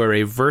into a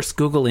reverse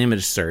Google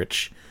image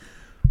search.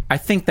 I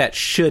think that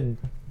should.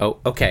 Oh,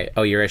 okay.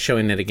 Oh, you're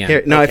showing it again.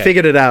 Here, no, Okay. I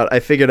figured it out.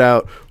 I figured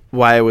out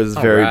why it was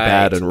very right.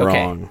 bad and Okay.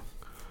 wrong.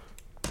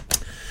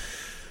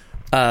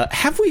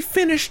 Have we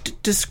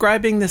finished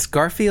describing this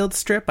Garfield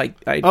strip?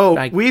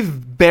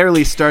 We've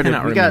barely started.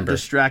 cannot We remember. got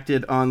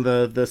distracted on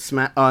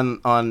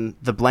on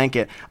the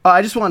blanket.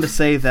 I just wanted to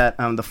say that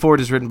the forward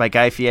is written by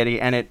Guy Fieri,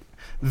 and it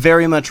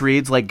very much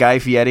reads like Guy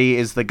Fieri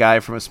is the guy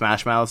from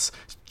Smash Mouth's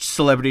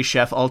celebrity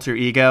chef alter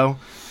ego,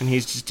 and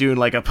he's just doing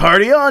like a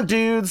party on,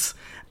 dudes.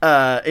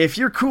 If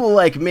you're cool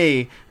like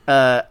me,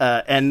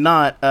 and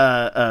not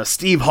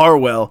Steve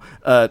Harwell,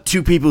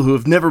 two people who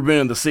have never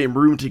been in the same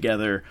room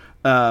together.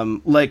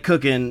 Like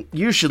cooking,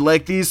 you should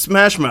like these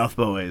Smash Mouth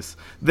boys.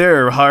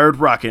 They're hard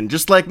rocking,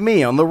 just like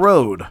me on the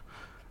road.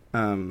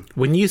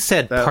 When you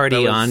said "party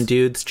that was- on,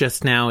 dudes"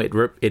 just now,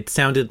 it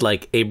sounded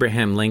like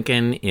Abraham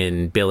Lincoln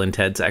in Bill and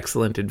Ted's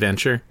Excellent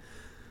Adventure.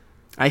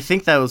 I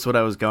think that was what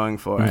I was going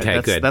for. Okay,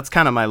 good. That's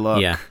kind of my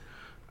look. Yeah.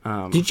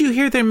 Did you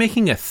hear they're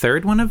making a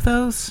third one of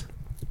those?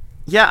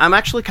 Yeah, I'm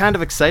actually kind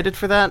of excited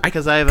for that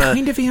because I have a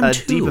kind of am a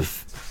too. deep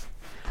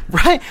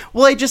right.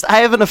 Well, I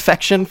have an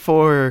affection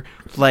for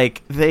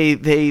like they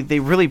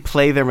really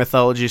play their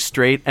mythology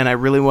straight, and I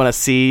really want to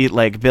see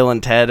like Bill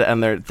and Ted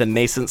and the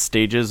nascent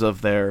stages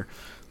of their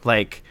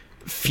like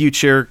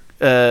future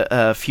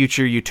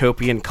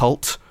utopian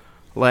cult.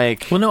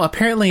 Like, Well, no.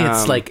 Apparently,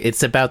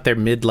 it's about their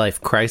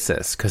midlife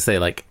crisis because they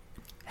like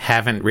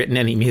haven't written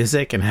any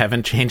music and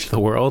haven't changed the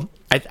world.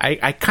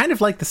 I kind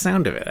of like the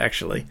sound of it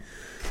actually.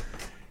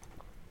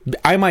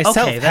 I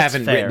myself Okay, that's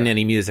haven't fair. written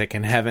any music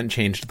and haven't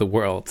changed the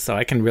world, so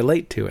I can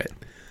relate to it.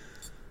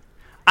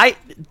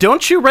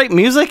 don't you write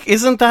music?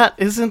 Isn't that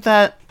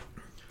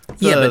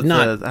Yeah, but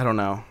not I don't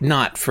know.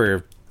 not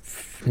for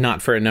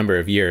a number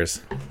of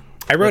years.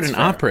 I wrote That's an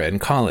fair. opera in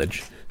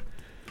college.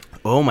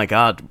 Oh my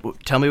god,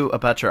 tell me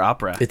about your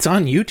opera. It's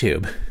on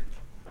YouTube.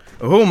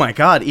 Oh my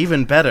god,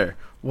 even better.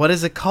 What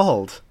is it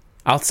called?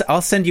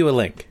 I'll send you a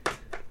link.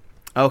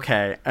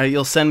 Okay,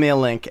 you'll send me a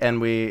link, and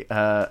we.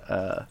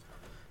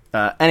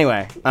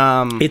 Anyway,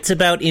 It's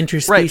about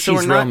interspecies Right, so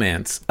we're not-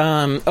 romance.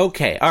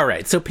 Okay, all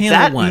right. So panel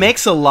that one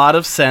makes a lot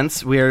of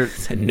sense. We're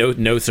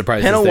no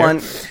surprises panel there.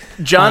 one.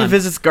 John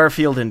visits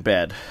Garfield in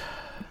bed.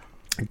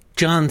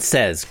 John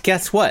says,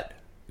 "Guess what?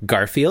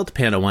 Garfield,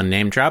 panel one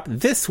name drop.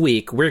 This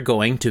week we're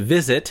going to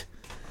visit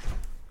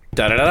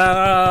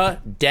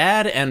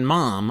Dad and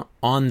Mom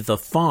on the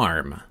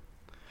farm."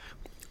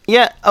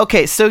 Yeah.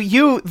 Okay. So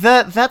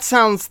that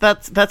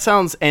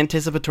sounds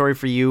anticipatory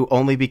for you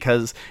only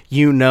because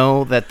you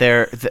know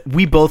that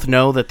we both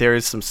know that there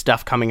is some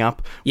stuff coming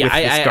up. Yeah, with,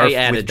 I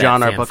added with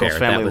John that Arbuckle's fanfare.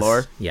 family That was,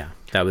 lore. Yeah,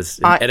 that was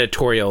an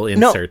editorial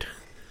insert.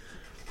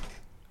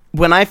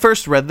 when I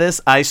first read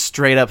this, I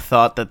straight up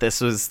thought that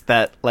this was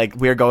that like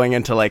we're going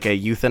into like a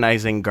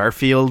euthanizing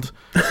Garfield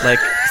like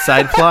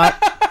side plot.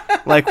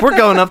 Like, we're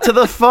going up to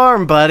the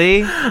farm,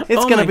 buddy.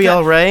 It's gonna be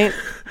all right.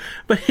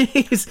 But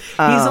he's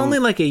only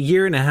like a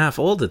year and a half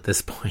old at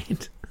this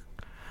point.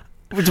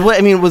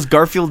 I mean, was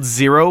Garfield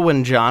 0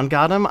 when John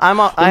got him?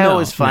 I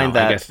always find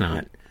that. I guess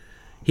not.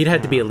 He'd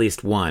had to be at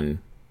least 1.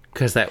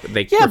 Because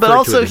they but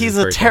also he's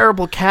a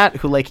terrible cat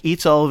who like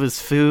eats all of his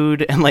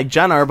food, and like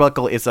John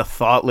Arbuckle is a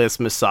thoughtless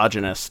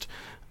misogynist.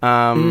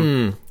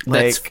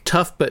 That's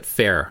tough but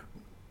fair.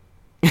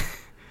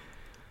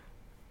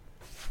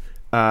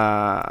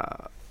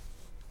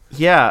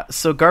 Yeah,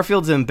 so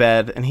Garfield's in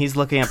bed, and he's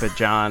looking up at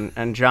John,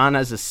 and John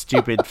has a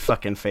stupid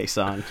fucking face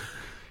on.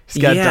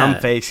 He's got a dumb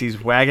face,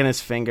 he's wagging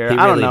his finger.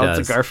 I don't know,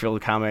 it's a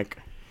Garfield comic.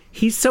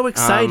 He's so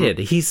excited.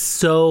 He's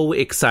so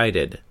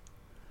excited.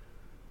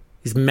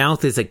 His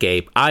mouth is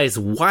agape, eyes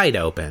wide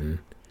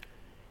open.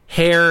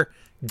 Hair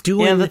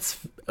doing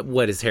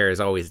what his hair is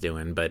always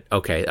doing, but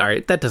okay, all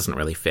right, that doesn't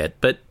really fit.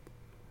 But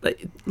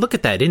look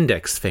at that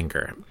index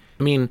finger.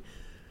 I mean...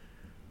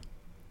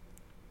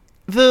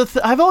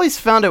 I've always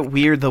found it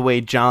weird the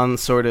way John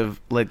sort of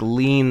like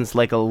leans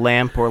like a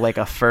lamp or like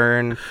a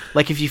fern.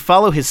 Like if you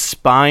follow his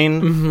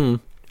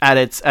spine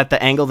at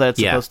the angle that it's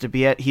supposed to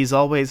be at, he's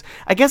always.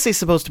 I guess he's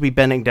supposed to be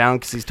bending down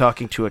because he's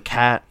talking to a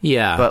cat.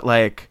 Yeah, but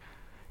like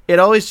it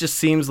always just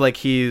seems like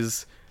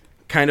he's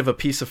kind of a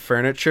piece of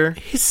furniture.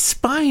 His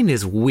spine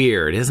is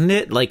weird, isn't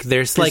it? Like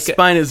there's his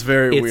spine is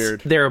very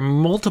weird. There are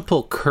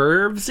multiple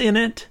curves in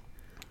it.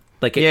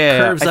 Like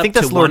it curves up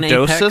to one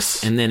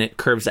apex and then it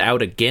curves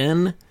out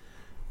again.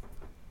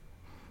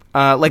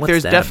 Like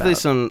there's definitely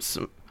some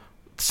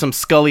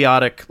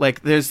scoliotic,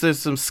 like there's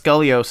some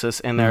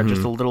scoliosis in there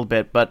just a little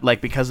bit, but like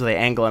because of the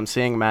angle I'm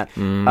seeing him at,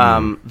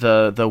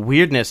 the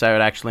weirdness I would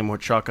actually more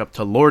chalk up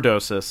to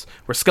lordosis,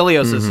 where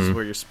scoliosis is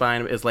where your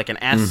spine is like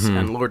an S,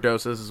 and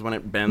lordosis is when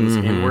it bends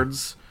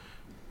inwards.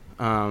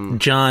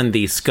 John,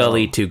 the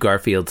Scully to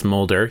Garfield's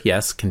Mulder.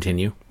 Yes,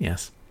 continue.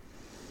 Yes.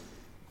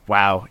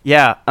 Wow.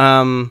 Yeah.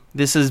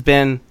 This has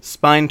been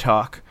Spine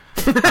Talk.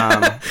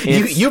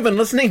 You've been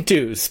listening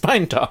to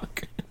Spine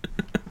Talk.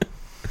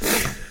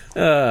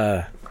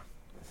 Who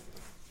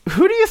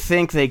do you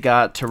think they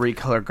got to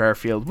recolor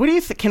Garfield? What do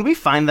you can we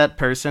find that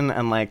person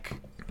and like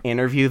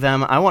interview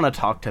them? I want to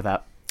talk to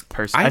that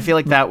person. I feel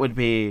like that would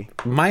be.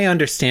 My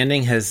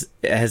understanding has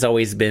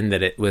always been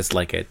that it was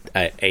like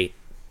a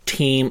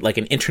team, like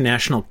an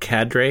international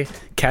cadre.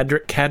 How do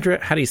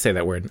you say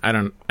that word? I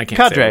can't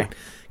cadre. Say it.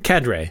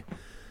 Cadre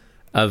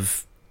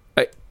of.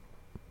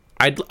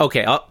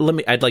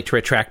 I'd like to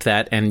retract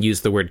that and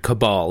use the word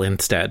cabal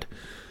instead.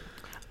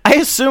 I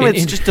assume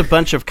it's just a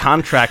bunch of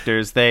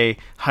contractors they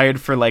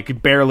hired for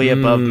like barely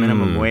above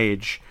minimum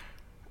wage.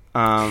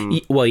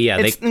 Well, yeah.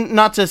 It's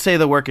not to say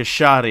the work is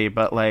shoddy,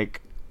 but like...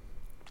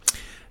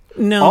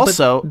 No,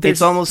 also,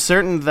 it's almost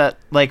certain that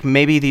like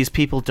maybe these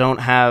people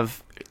don't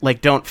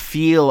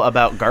feel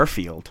about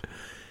Garfield.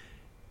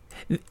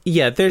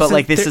 Yeah,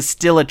 this is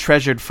still a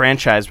treasured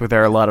franchise where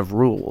there are a lot of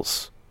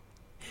rules.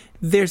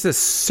 There's a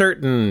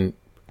certain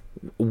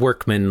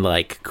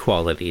workman-like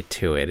quality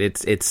to it.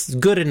 It's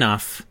good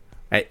enough...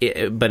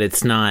 but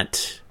it's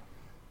not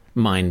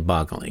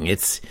mind-boggling.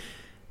 It's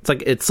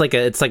like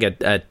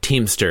a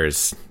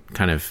Teamsters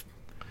kind of.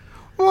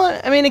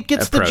 Well, I mean, it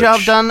gets the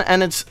job done,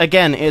 and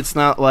it's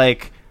not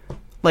like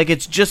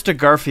it's just a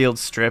Garfield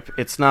strip.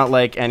 It's not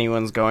like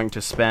anyone's going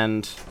to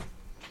spend.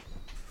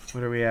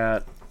 What are we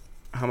at?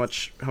 How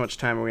much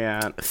time are we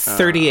at?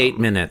 38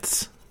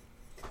 minutes.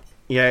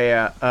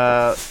 Yeah.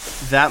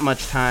 That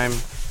much time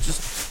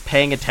just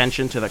paying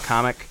attention to the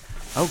comic.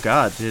 Oh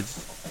God, did.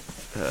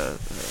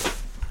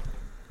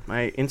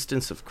 My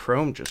instance of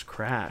Chrome just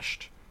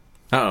crashed.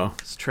 Uh-oh.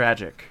 It's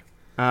tragic.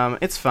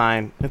 It's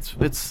fine.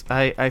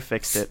 I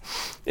fixed it.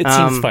 It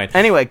seems fine.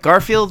 Anyway,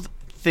 Garfield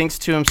thinks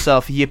to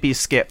himself, yippee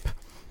skip.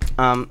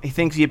 He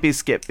thinks yippee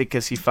skip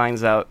because he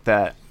finds out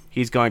that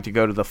he's going to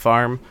go to the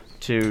farm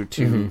to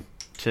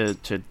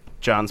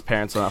John's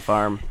parents on the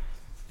farm.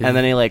 And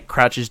then he like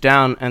crouches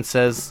down and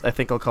says, I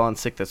think I'll call in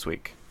sick this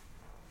week.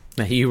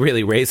 You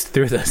really raced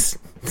through this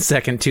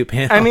second 2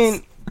 panels. I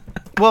mean...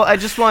 Well, I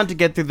just wanted to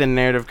get through the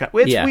narrative.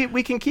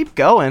 We can keep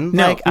going.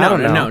 No, I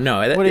don't know.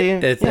 No.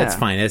 It's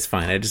fine. It's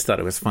fine. I just thought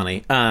it was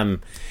funny.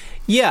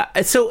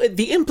 Yeah. So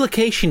the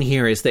implication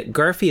here is that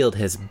Garfield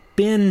has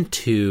been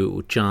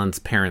to John's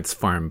parents'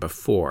 farm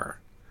before.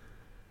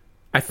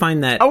 I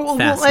find that fascinating.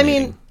 Well, I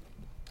mean,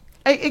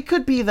 it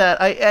could be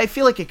that. I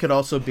feel like it could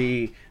also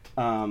be.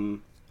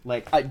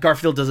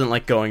 Garfield doesn't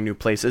like going new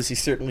places. He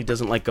certainly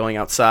doesn't like going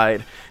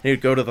outside. And he'd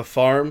go to the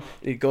farm.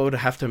 He'd go to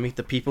have to meet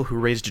the people who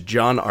raised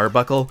John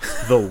Arbuckle,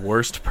 the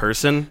worst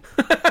person.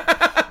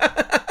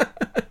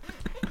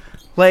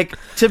 Like,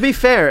 to be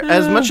fair,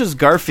 as much as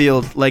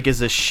Garfield like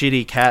is a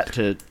shitty cat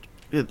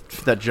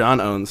that John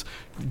owns,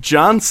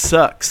 John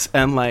sucks.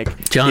 And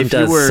like, John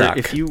does suck.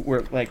 If you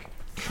were like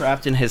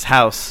trapped in his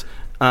house,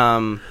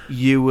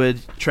 you would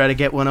try to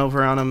get one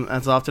over on him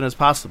as often as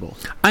possible.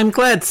 I'm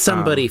glad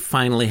somebody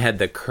finally had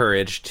the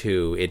courage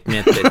to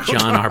admit that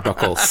Jon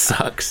Arbuckle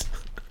sucks.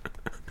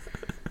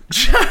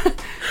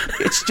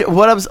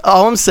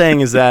 All I'm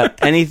saying is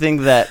that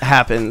anything that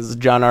happens,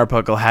 Jon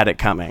Arbuckle had it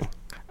coming.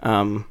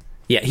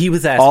 He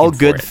was asking all for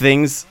good it.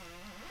 things.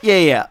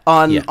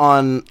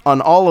 On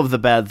all of the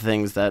bad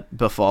things that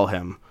befall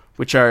him,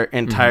 which are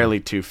entirely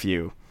too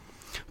few.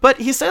 But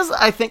he says,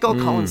 I think I'll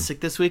call in sick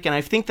this week, and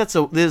I think this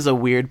is a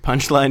weird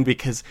punchline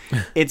because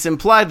it's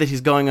implied that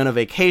he's going on a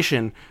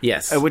vacation.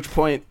 Yes. At which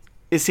point,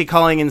 is he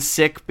calling in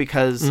sick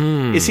because...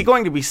 Is he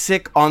going to be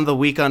sick on the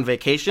week on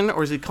vacation,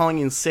 or is he calling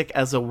in sick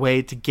as a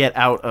way to get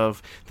out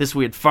of this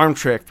weird farm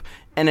trip?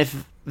 And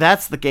if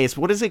that's the case,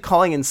 what is he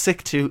calling in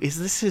sick to? Is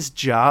this his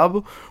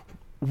job?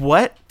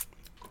 What?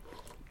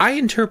 I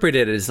interpret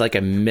it as like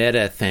a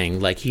meta thing,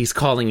 like he's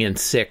calling in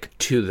sick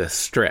to the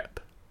strip.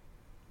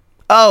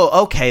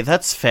 Oh, okay,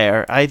 that's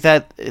fair.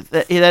 That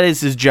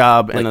is his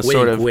job, Like and a wink,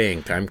 sort of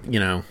wink.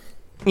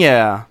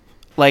 yeah,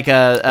 like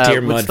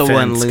Dear what's Mud the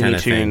one Fence Looney kinda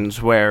thing.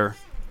 Tunes where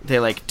they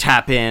like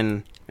tap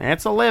in.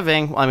 It's a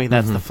living. Well, I mean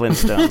that's the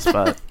Flintstones,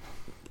 but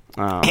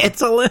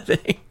It's a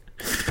living.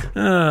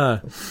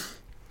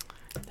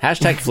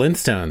 Hashtag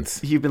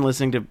Flintstones. you've been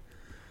listening to.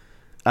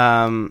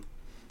 I'm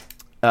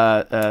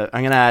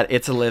gonna add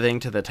 "It's a Living"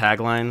 to the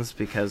taglines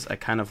because I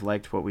kind of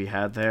liked what we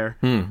had there.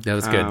 That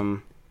was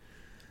good.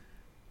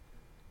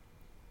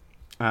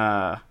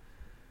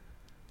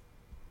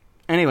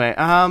 Anyway,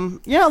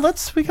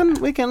 we can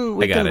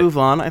move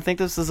on. I think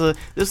this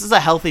is a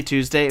healthy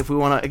Tuesday. If we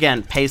want to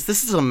again pace,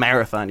 this is a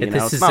marathon. You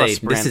know, it's not a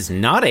sprint. This is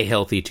not a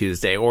healthy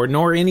Tuesday,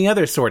 nor any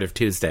other sort of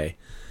Tuesday.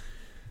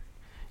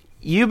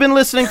 You've been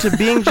listening to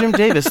Being Jim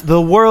Davis,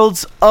 the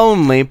world's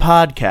only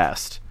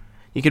podcast.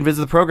 You can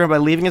visit the program by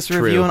leaving us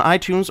a review on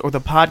iTunes or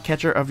the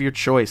podcatcher of your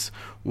choice.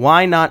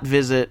 Why not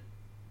visit?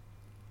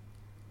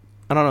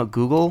 I don't know,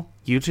 Google,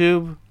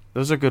 YouTube.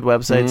 Those are good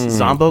websites.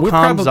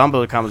 Zombocom.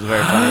 Zombocom is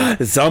very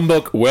funny.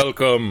 Zombok,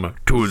 welcome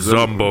to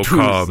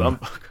Zombocom.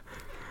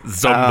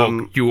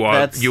 Zombok, you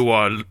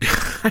are.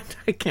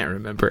 I can't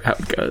remember how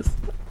it goes.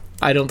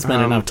 I don't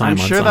spend enough time.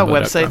 I'm on sure that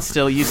Zombo.com. website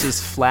still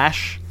uses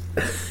Flash.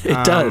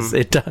 It does.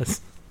 It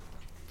does.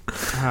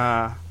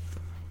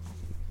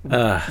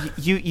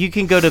 You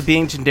can go to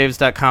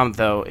beingjimdavis.com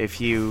though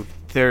if you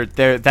there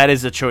that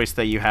is a choice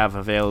that you have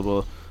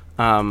available.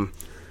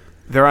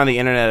 They're on the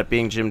internet at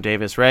Being Jim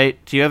Davis, right?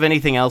 Do you have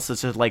anything else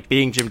that's just like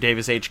Being Jim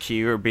Davis HQ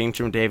or Being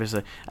Jim Davis?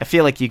 I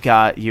feel like you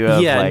have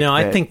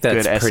I think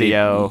that's good pretty,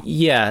 SEO.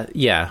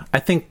 Yeah. I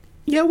think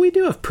we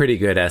do have pretty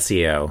good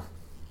SEO.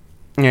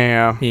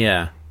 Yeah.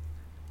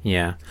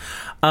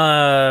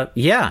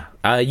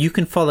 You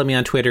can follow me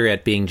on Twitter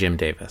at Being Jim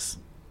Davis.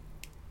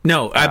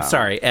 No, I'm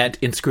sorry, at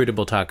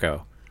Inscrutable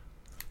Taco.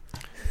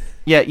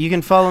 Yeah, you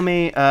can follow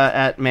me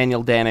at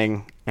Manuel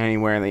Danning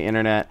anywhere on the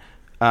internet.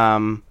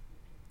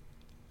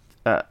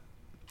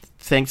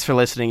 Thanks for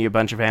listening, you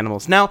bunch of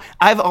animals. Now,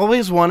 I've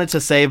always wanted to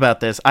say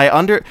about this,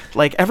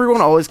 everyone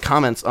always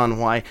comments on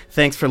why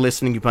thanks for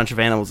listening, you bunch of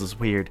animals is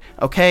weird.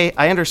 Okay,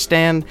 I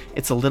understand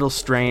it's a little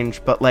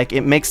strange, but,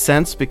 it makes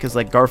sense because,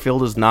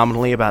 Garfield is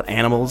nominally about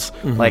animals.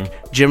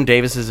 Mm-hmm. Jim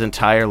Davis's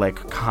entire,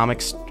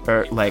 comics,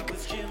 or,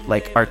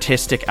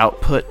 artistic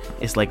output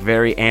is,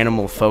 very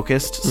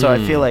animal-focused. So I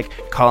feel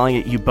like calling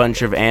it you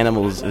bunch of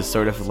animals is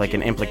sort of,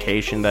 an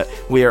implication that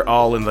we are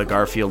all in the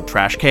Garfield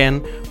trash can,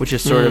 which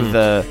is sort of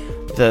the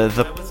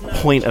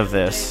point of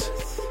this.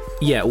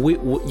 Yeah,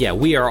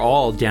 we are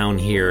all down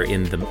here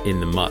in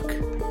the muck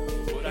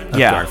of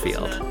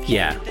Garfield.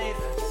 Yeah.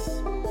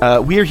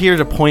 We are here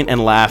to point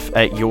and laugh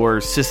at your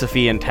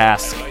Sisyphean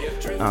task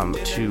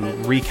to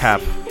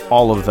recap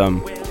all of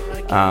them,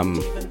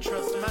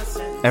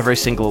 every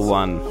single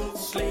one,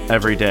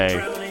 every day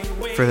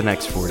for the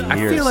next 40 years.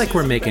 I feel like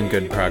we're making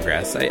good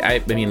progress. I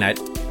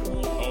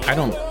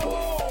don't...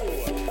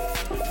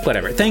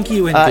 Whatever. Thank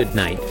you and good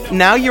night.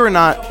 Now you're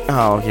not...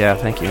 Oh, yeah,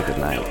 thank you and good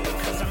night.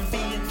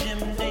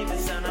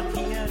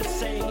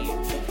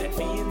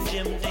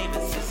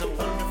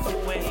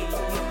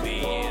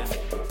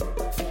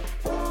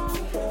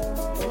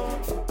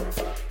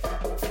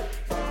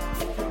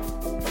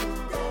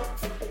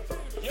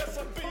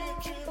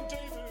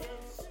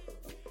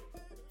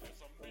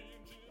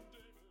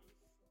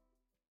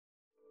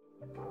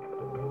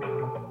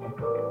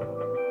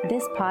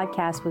 This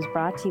podcast was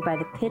brought to you by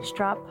the Pitch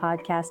Drop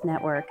Podcast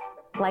Network.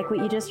 Like what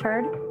you just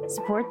heard?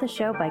 Support the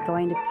show by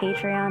going to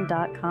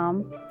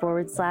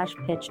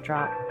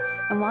patreon.com/pitchdrop.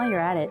 And while you're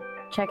at it,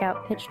 check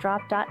out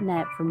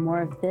pitchdrop.net for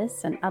more of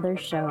this and other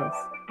shows.